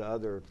relative to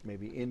other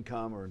maybe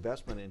income or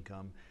investment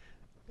income,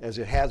 as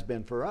it has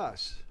been for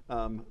us,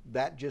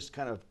 that just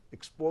kind of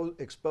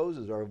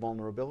exposes our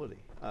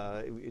vulnerability.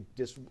 It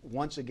just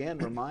once again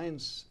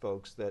reminds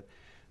folks that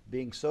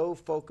being so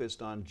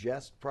focused on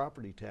just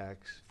property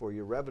tax for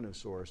your revenue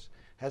source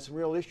has some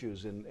real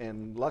issues,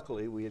 and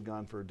luckily we had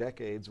gone for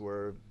decades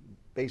where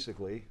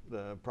basically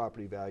the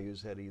property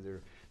values had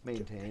either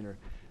maintained or,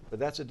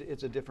 but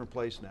it's a different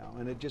place now,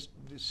 and it just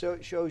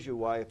shows you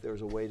why, if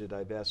there's a way to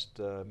divest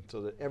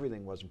so that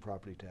everything wasn't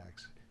property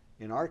tax.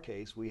 In our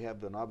case, we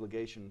have an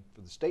obligation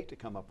for the state to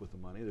come up with the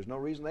money. There's no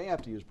reason they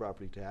have to use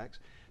property tax.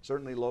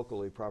 Certainly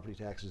locally, property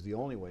tax is the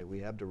only way we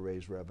have to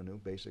raise revenue,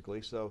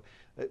 basically. So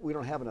we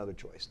don't have another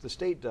choice. The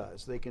state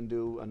does. They can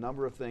do a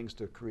number of things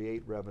to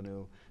create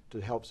revenue to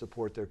help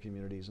support their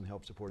communities and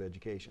help support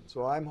education.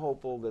 So I'm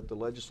hopeful that the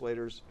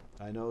legislators,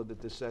 I know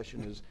that this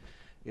session is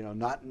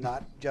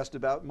not just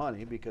about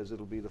money, because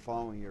it'll be the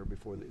following year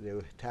before they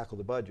would tackle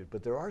the budget,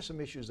 but there are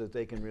some issues that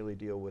they can really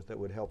deal with that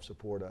would help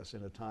support us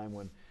in a time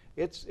when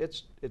it's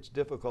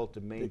difficult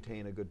to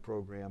maintain a good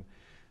program.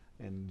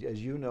 And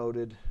as you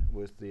noted,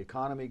 with the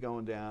economy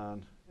going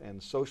down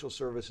and social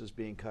services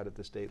being cut at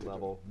the state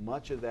level,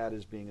 much of that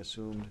is being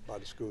assumed by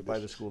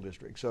the school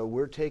district. So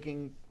we're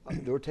taking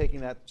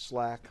that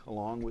slack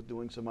along with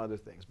doing some other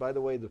things. By the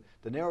way,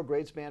 the narrow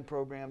grade span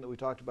program that we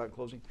talked about in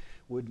closing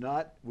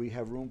we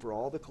have room for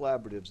all the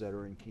collaboratives that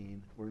are in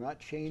Keene. We're not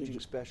changing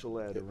special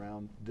ed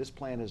around. This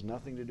plan has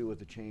nothing to do with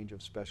the change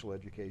of special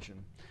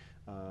education.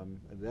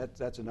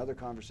 That's another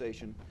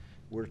conversation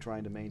we're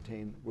trying to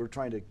maintain. We're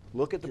trying to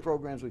look at the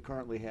programs we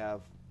currently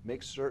have,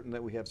 make certain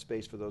that we have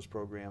space for those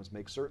programs,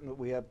 make certain that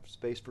we have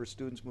space for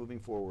students moving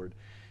forward,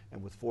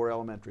 and with 4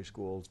 elementary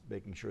schools,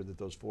 making sure that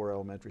those 4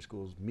 elementary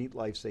schools meet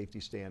life safety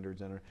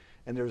standards, and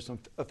there's some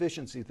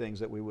efficiency things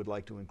that we would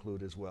like to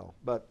include as well.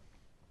 But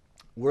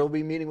we'll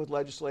be meeting with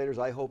legislators.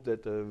 I hope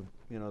that the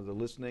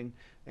listening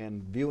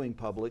and viewing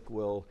public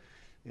will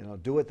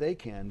do what they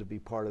can to be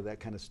part of that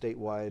kind of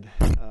statewide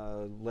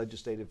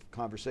legislative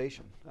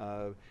conversation.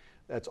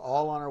 That's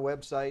all on our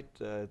website,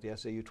 the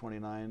SAU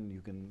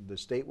 29. The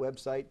state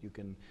website, you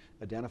can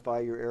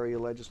identify your area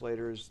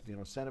legislators,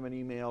 send them an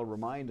email,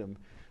 remind them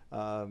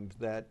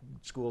that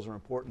schools are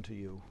important to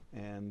you,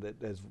 and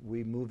that as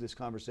we move this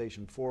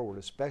conversation forward,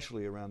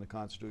 especially around the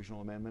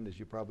constitutional amendment, as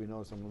you probably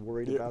noticed, I'm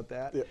worried about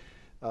that,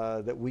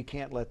 that we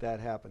can't let that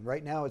happen.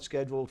 Right now it's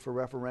scheduled for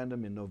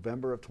referendum in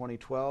November of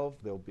 2012.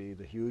 There'll be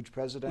the huge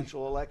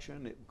presidential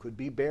election. It could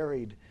be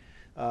buried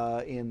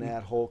in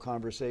that whole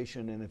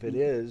conversation, and if it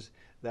is,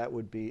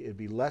 it'd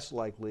be less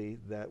likely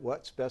that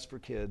what's best for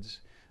kids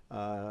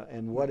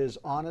and what is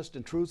honest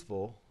and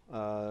truthful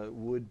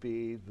would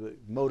be the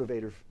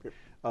motivator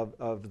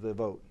of the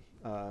vote.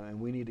 And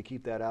we need to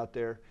keep that out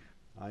there.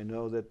 I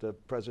know that the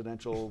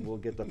presidential will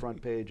get the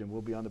front page and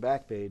we'll be on the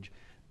back page,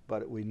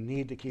 but we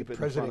need to keep it in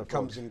front of President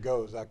comes folks. and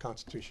goes. Our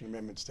Constitution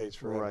Amendment stays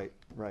forever. Right,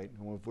 right.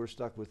 And if we're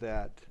stuck with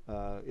that,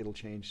 it'll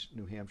change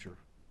New Hampshire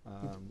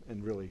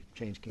and really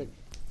change Keene.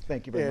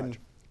 Thank you very And much.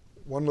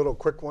 one little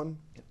quick one.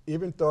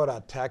 Even though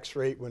our tax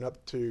rate went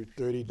up to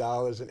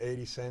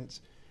 $30.80,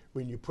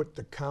 when you put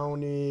the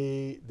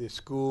county, the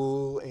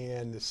school,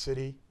 and the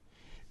city,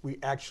 we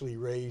actually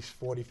raised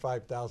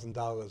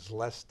 $45,000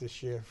 less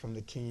this year from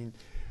the Keene.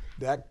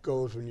 That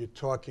goes when you're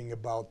talking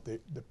about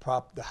the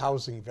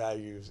housing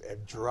values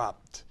have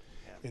dropped.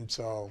 Yeah. And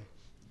so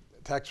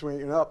tax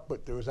went up,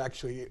 but there was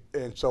actually,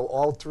 and so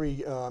all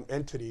three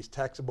entities,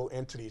 taxable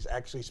entities,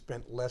 actually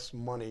spent less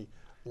money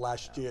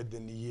last year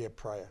than the year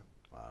prior.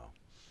 Wow.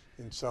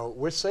 And so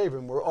we're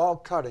saving, we're all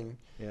cutting.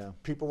 Yeah.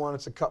 People want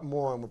us to cut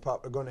more, and we're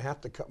probably going to have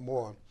to cut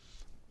more.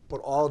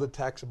 But all the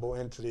taxable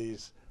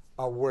entities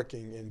are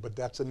working, but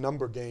that's a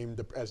number game.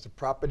 As the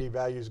property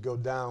values go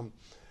down,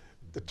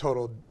 the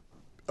total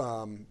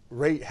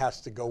rate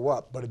has to go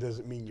up, but it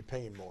doesn't mean you're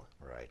paying more.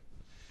 Right.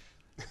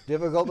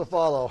 Difficult to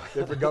follow.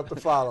 Difficult to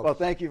follow. Well,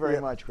 thank you very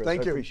much, Chris.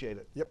 Thank you. I appreciate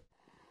it. Yep.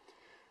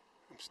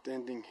 I'm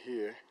standing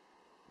here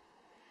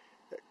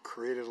at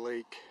Crater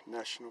Lake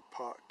National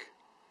Park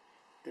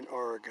in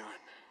Oregon.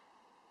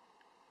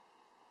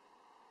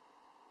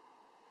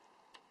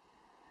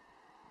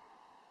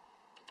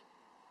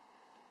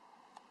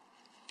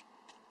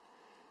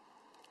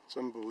 It's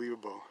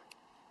unbelievable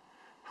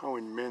how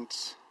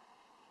immense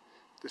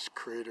this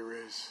crater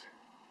is.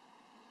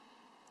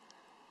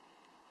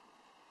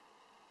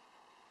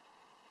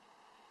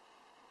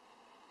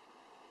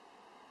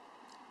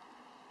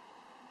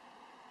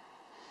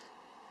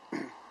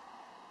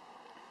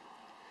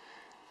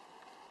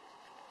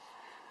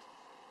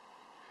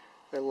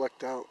 I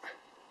lucked out.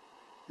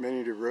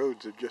 Many of the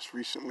roads have just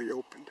recently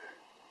opened.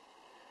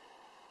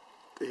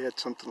 They had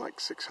something like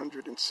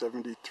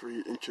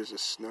 673 inches of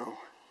snow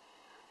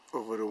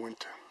over the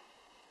winter.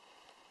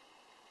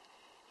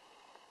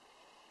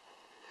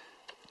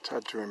 It's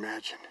hard to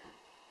imagine.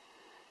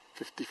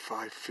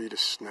 55 feet of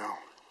snow.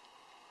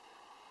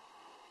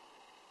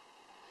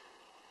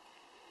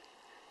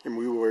 And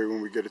we worry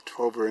when we get a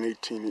 12 or an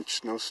 18-inch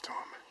snowstorm.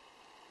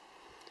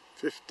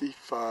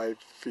 55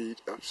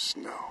 feet of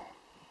snow.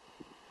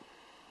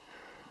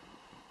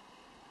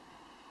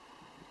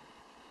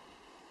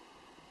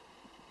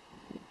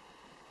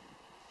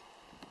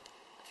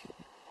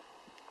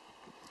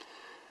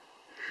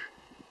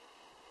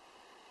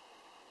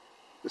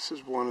 This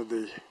is one of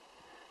the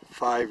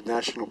 5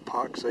 national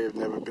parks I have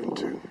never been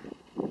to.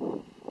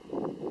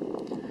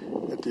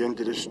 At the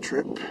end of this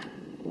trip,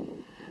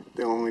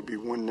 there'll only be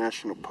one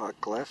national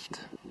park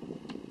left,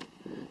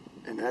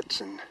 and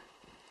that's in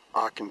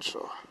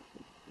Arkansas.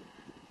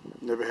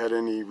 Never had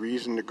any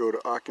reason to go to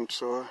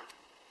Arkansas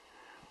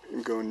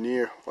and go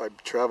near, well,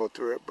 I've traveled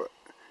through it, but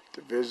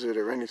to visit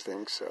or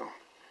anything, so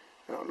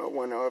I don't know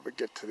when I'll ever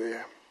get to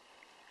there.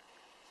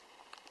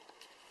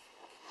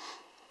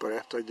 But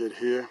after I get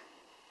here,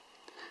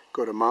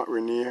 go to Mount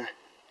Rainier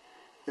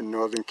in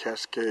Northern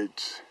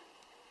Cascades.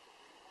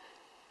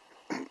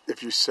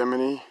 If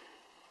Yosemite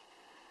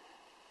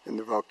and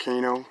the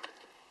volcano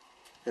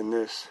and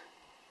this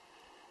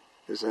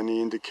is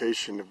any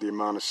indication of the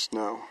amount of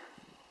snow,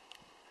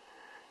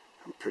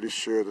 I'm pretty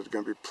sure there's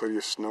going to be plenty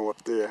of snow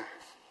up there.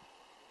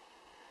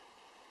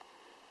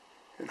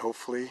 And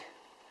hopefully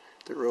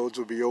the roads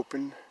will be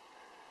open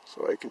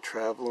so I can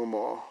travel them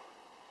all.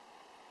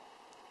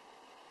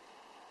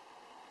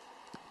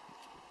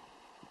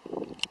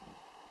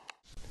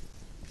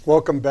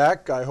 Welcome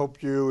back. I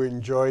hope you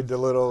enjoyed the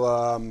little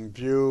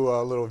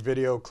little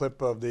video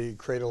clip of the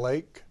Crater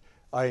Lake.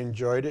 I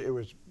enjoyed it. It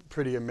was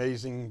pretty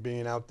amazing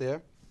being out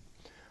there.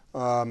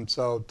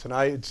 So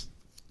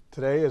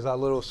today is our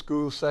little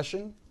school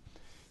session,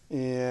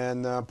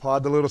 and part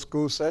of the little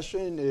school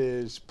session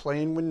is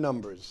playing with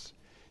numbers.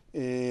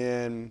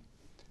 And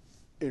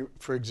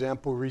for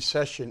example,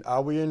 recession.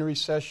 Are we in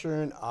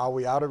recession? Are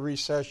we out of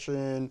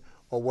recession?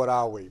 Or what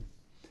are we?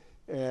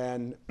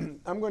 And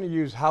I'm going to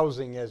use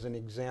housing as an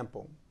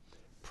example.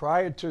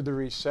 Prior to the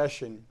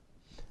recession,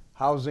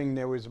 housing,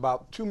 there was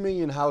about 2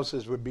 million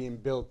houses were being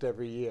built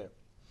every year.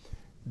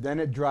 Then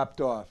it dropped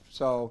off.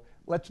 So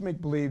let's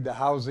make believe the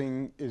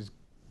housing is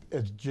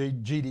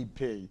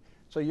GDP.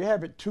 So you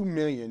have it 2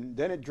 million,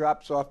 then it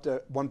drops off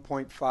to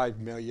 1.5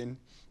 million.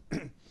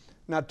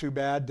 Not too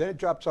bad. Then it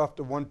drops off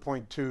to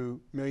 1.2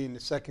 million the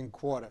second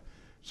quarter.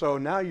 So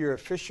now you're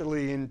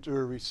officially into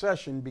a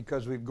recession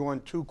because we've gone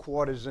 2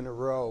 quarters in a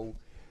row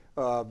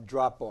of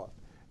drop off.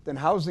 Then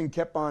housing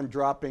kept on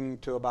dropping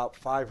to about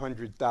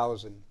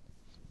 500,000.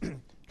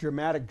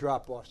 Dramatic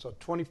drop off, so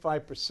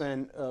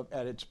 25%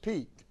 at its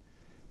peak.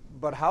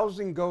 But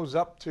housing goes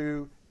up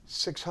to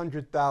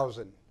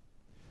 600,000.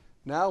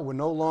 Now we're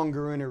no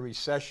longer in a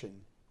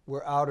recession.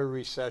 We're out of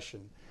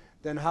recession.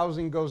 Then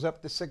housing goes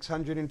up to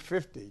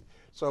 650.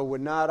 So we're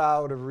not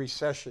out of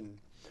recession.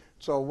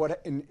 So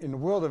what in the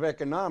world of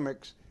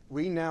economics,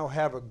 we now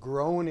have a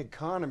growing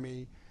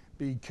economy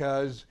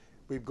because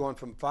we've gone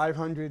from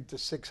 500 to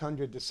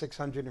 600 to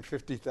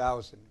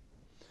 650,000.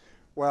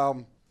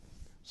 Well,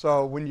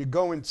 so when you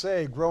go and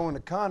say growing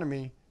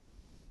economy,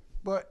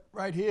 but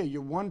right here,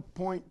 you're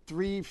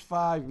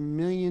 1.35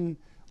 million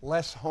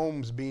less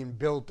homes being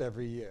built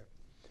every year.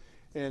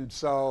 And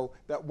so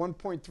that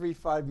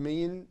 1.35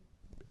 million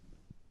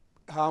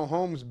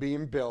homes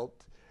being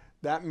built,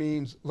 that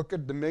means look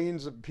at the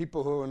millions of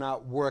people who are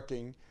not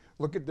working.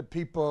 Look at the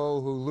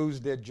people who lose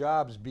their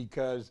jobs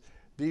because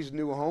these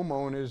new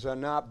homeowners are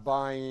not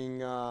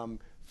buying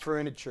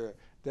furniture.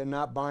 They're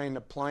not buying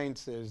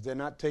appliances. They're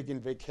not taking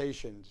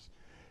vacations.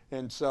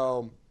 And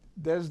so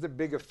there's the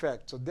big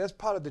effect. So that's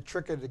part of the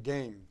trick of the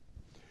game.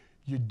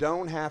 You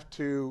don't have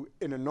to,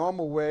 in a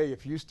normal way,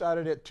 if you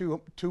started at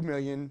 2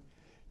 million,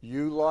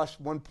 you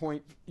lost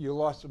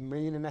 $1.5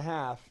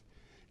 million,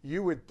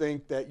 you would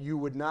think that you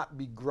would not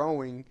be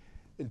growing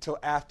until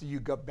after you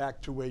got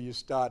back to where you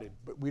started.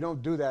 But we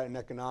don't do that in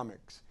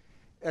economics.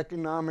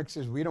 Economics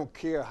is we don't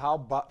care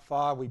how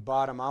far we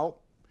bottom out.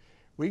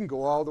 We can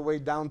go all the way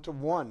down to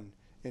 1.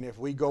 And if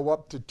we go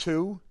up to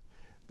 2,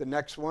 the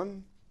next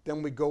one,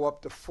 then we go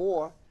up to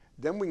 4,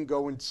 then we can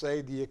go and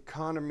say the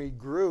economy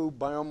grew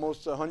by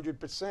almost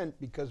 100%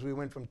 because we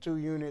went from 2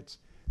 units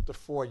to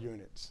 4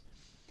 units.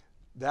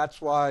 That's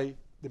why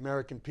the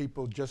American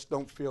people just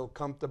don't feel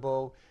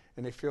comfortable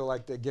and they feel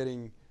like they're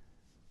getting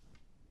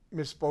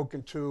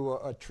misspoken to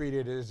or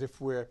treated as if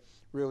we're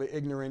really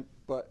ignorant,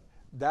 but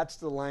that's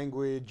the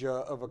language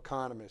of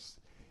economists.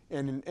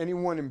 And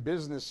anyone in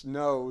business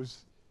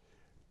knows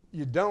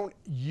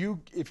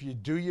if you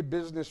do your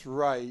business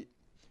right,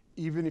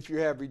 even if you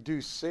have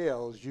reduced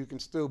sales, you can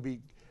still be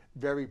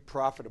very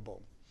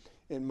profitable.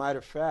 In matter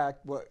of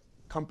fact, what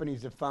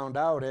companies have found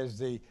out as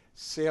the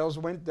sales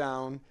went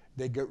down,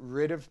 they got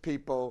rid of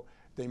people,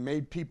 they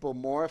made people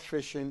more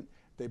efficient,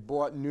 they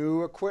bought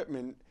new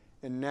equipment,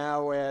 and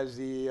now as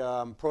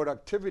the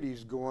productivity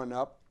is going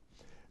up,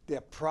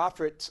 their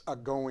profits are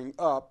going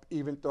up,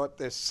 even though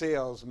their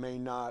sales may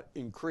not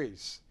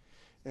increase.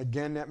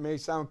 Again, that may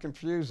sound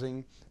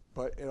confusing,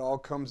 but it all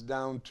comes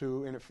down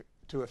to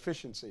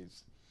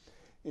efficiencies.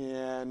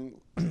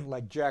 And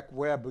like Jack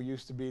Webb, who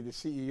used to be the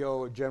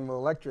CEO of General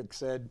Electric,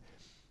 said,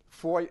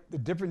 the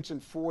difference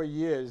in 4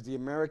 years, the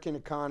American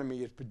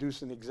economy is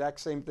producing the exact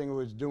same thing it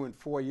was doing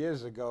 4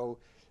 years ago,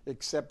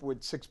 except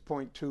with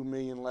 6.2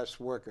 million less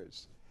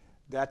workers.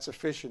 That's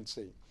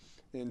efficiency.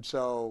 And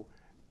so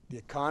the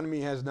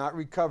economy has not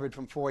recovered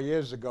from 4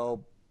 years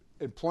ago,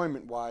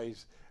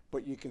 employment-wise,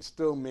 but you can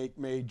still make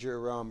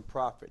major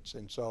profits.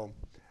 And so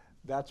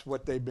that's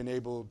what they've been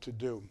able to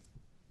do.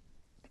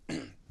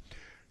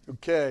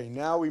 Okay,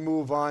 now we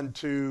move on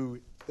to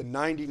the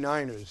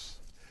 99ers.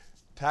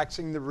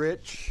 Taxing the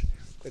rich.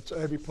 It's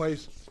every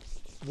place.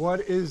 What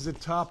is the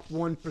top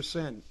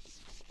 1%?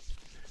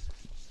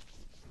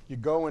 You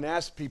go and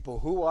ask people,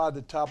 who are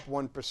the top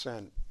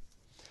 1%?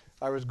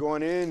 I was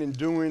going in and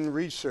doing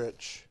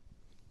research.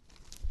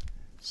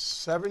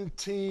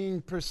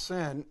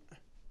 17%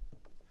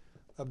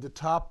 of the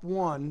top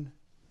 1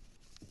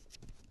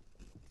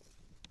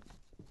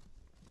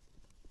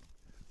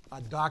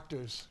 are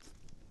doctors.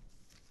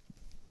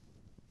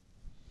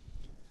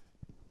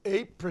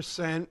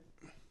 8%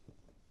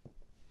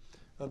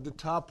 of the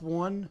top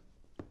 1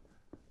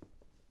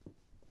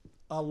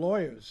 are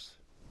lawyers.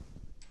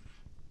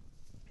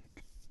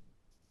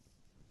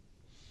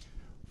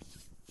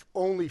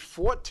 Only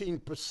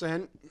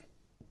 14%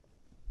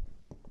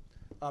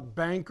 are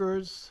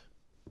bankers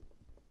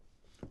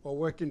or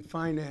work in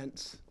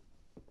finance.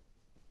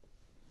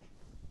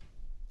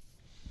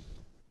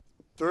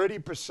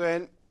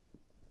 30%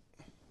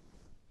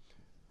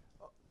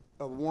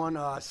 of one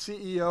are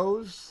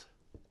CEOs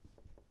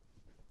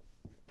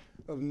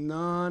of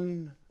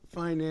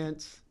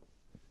non-finance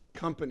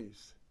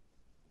companies.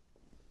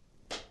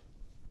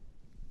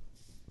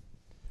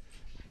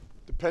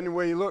 Depending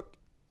where you look,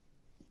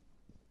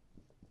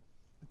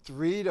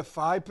 3 to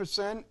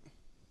 5%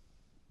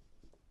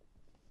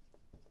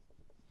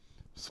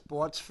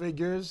 sports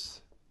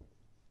figures,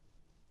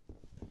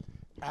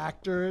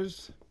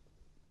 actors,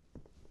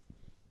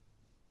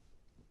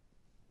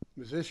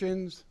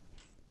 musicians.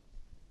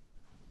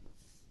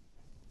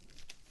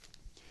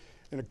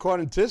 And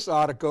according to this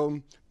article,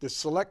 the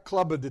select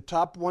club of the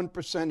top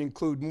 1%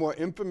 include more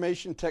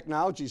information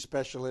technology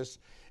specialists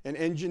and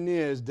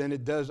engineers than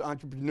it does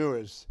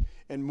entrepreneurs,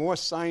 and more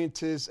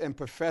scientists and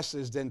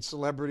professors than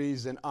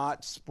celebrities in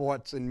arts,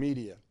 sports, and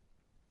media.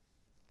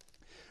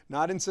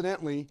 Not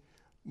incidentally,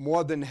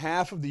 more than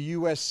half of the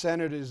U.S.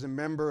 senators and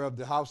member of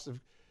the House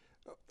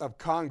of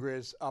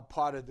Congress are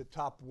part of the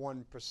top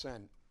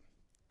 1%.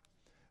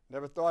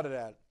 Never thought of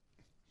that.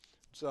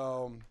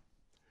 So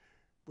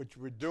what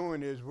we're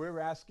doing is we're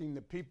asking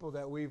the people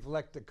that we've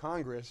elected to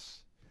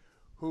Congress,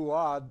 who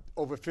are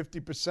over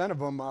 50% of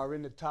them are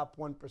in the top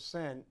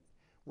 1%,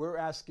 we're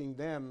asking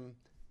them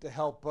to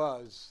help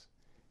us.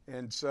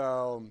 And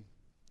so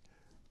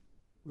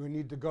we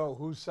need to go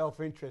whose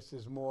self-interest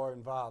is more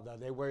involved. Are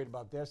they worried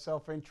about their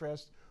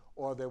self-interest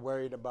or are they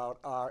worried about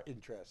our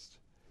interest?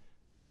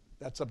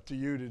 That's up to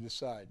you to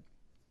decide.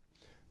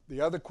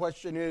 The other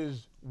question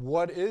is,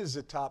 what is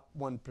the top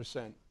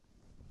 1%?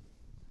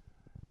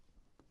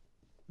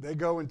 They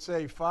go and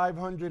say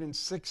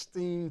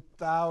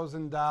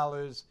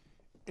 $516,000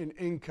 in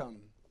income.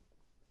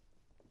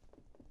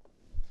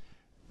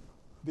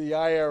 The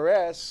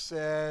IRS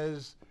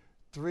says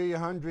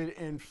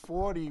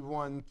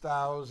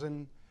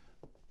 $341,000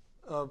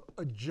 of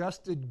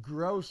adjusted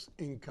gross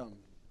income.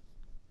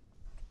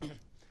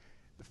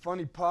 The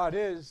funny part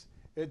is,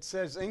 it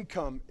says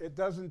income. It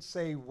doesn't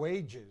say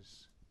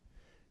wages.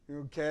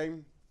 Okay?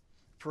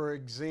 For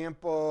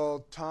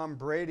example, Tom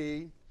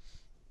Brady,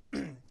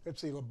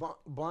 let's see,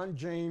 LeBron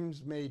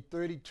James made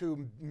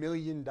 $32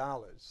 million.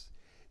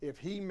 If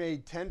he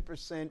made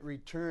 10%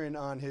 return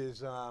on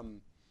his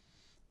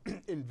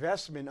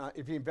investment,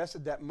 if he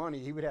invested that money,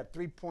 he would have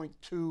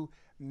 $3.2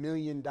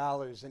 million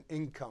in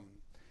income.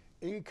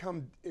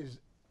 Income is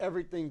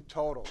everything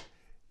total,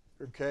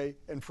 okay?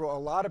 And for a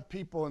lot of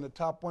people in the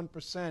top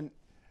 1%,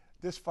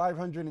 this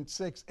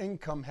 506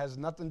 income has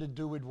nothing to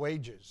do with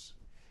wages.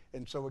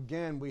 And so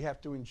again, we have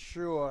to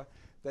ensure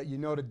that you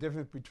know the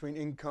difference between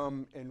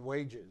income and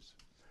wages.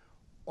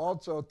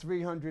 Also,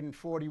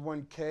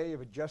 341K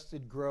of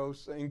adjusted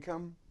gross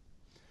income.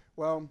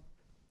 Well,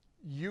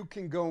 you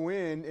can go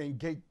in and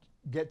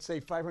get say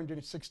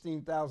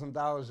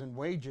 $516,000 in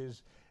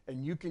wages,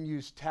 and you can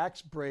use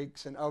tax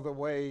breaks and other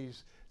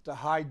ways to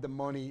hide the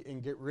money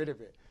and get rid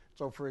of it.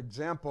 So for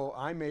example,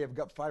 I may have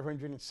got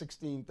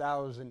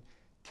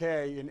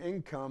 $516,000 in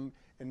income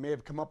and may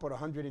have come up with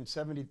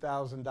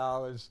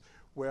 $170,000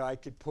 where I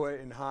could put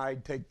and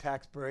hide, take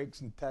tax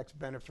breaks and tax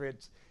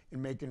benefits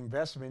and make an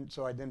investment,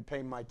 so I then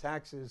pay my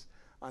taxes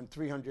on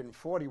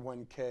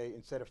 $341K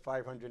instead of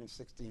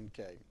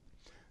 $516K.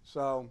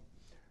 So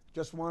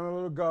just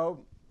wanted to go.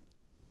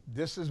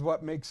 This is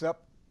what makes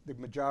up the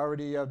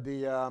majority of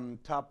the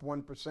top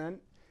 1%.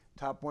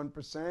 Top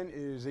 1%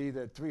 is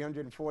either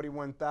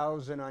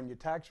 $341,000 on your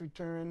tax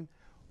return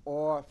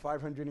or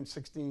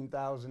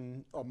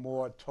 $516,000 or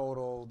more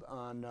totaled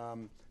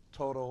on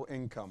total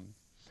income.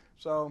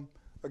 So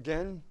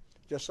again,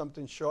 just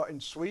something short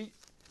and sweet.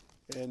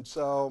 And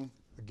so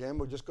again,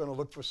 we're just going to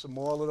look for some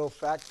more little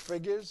fact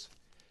figures.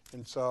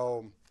 And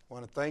so I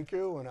want to thank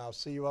you, and I'll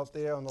see you out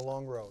there on the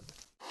long road.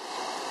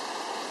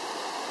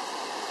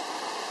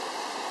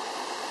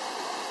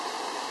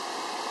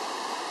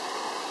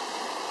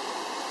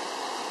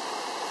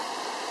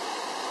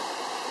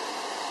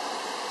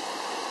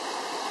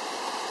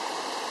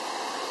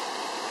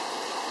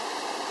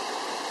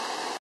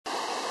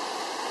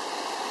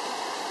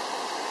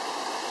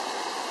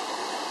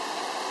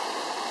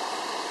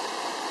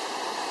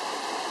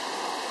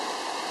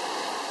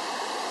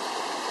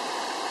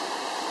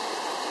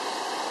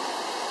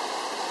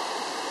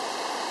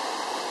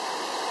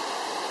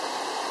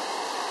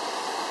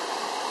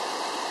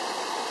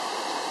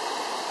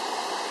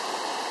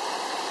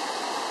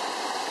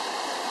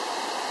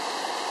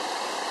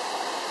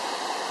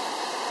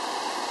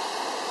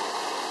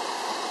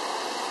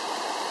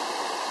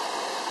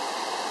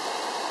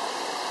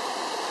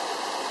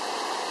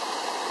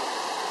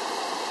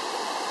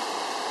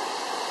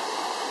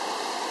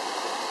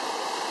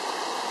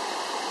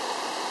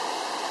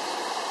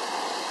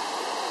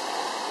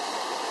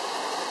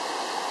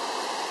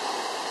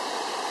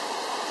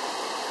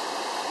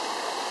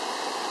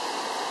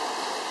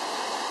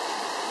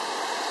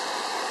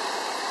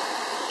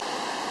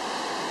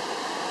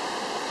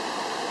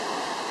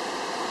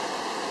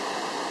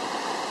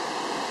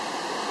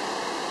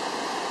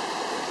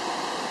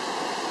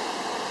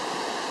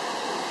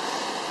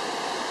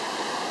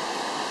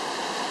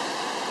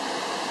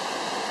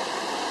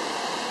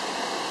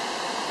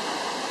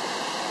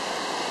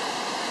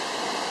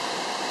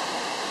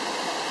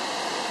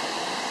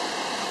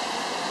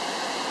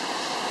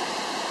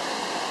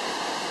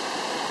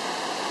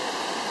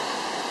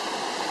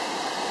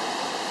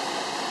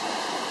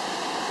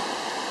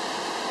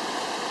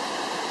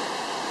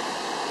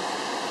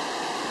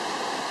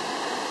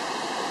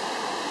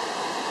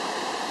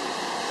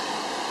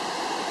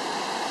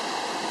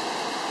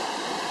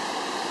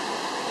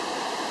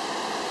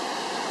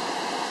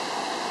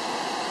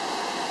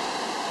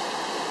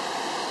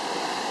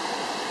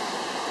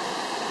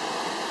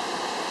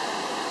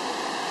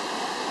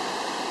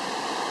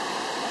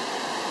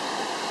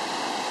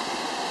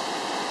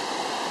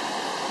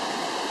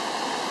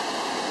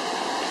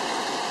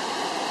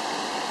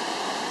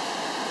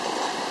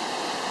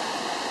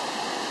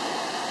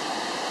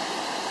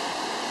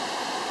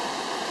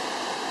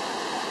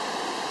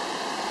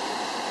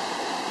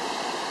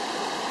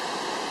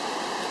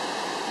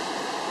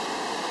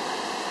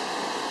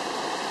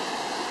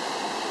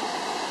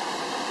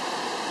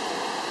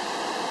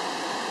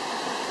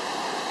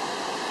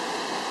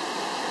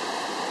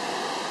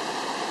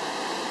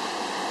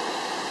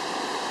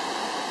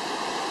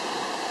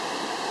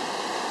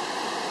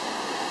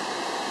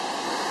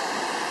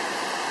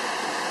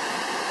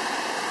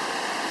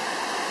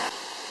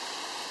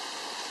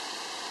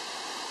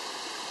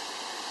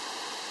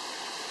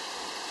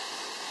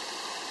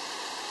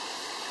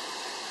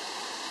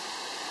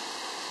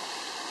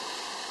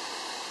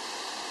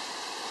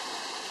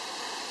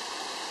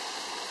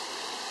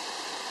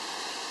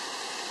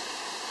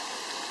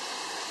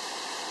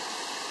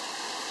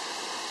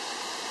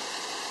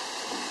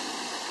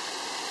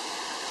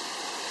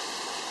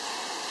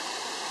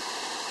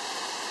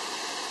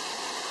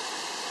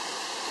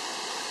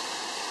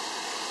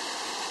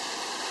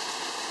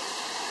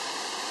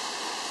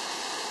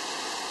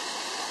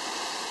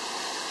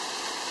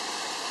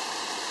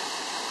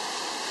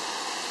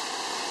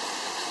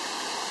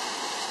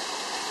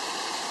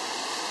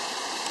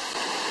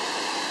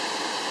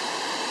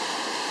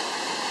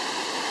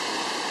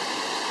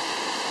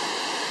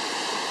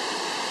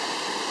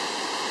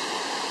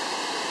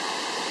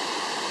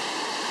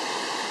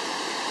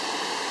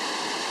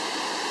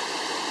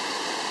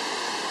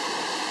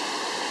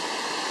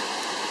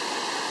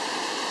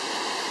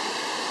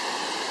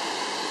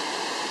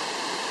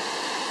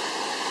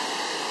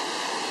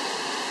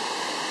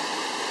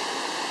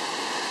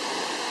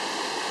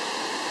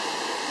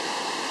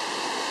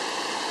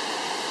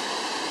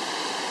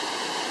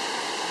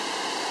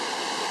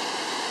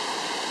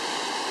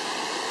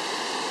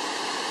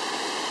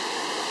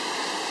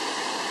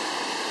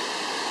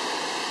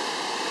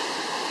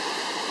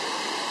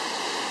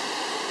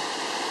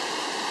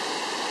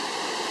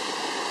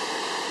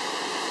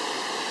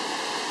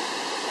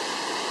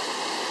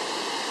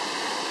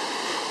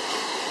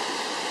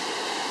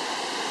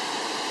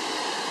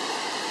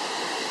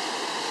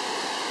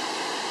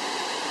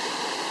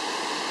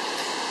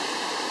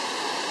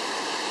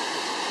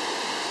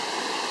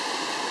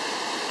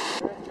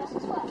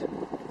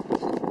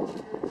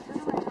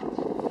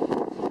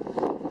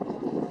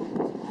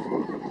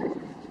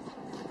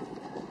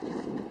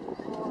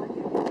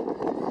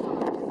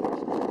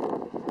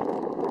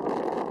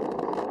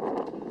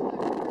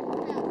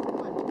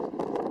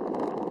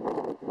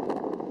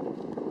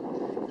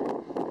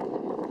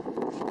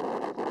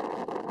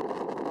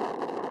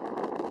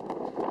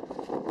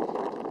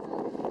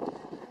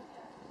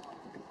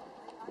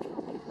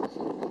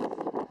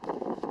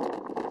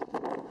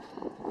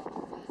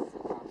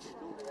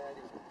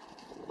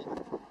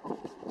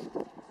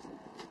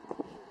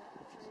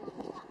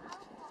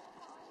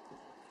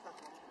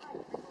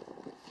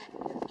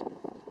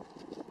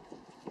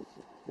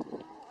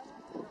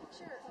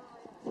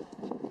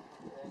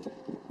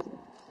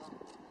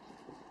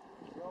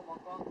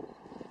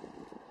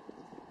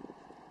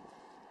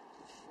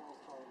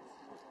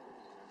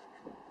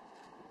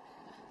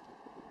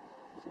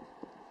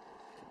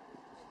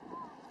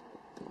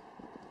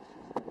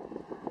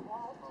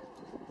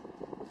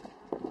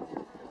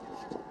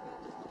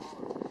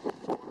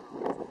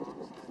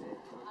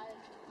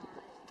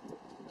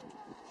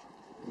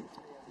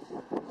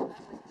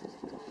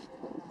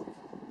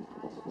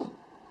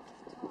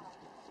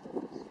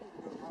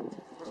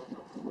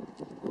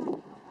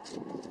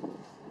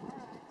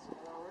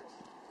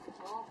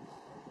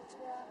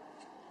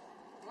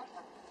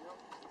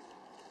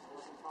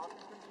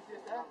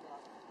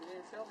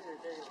 didn't tell me to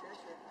take a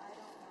picture. I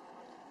don't know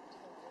how to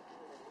take it.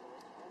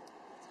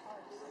 It's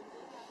hard to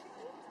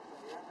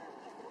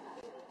see.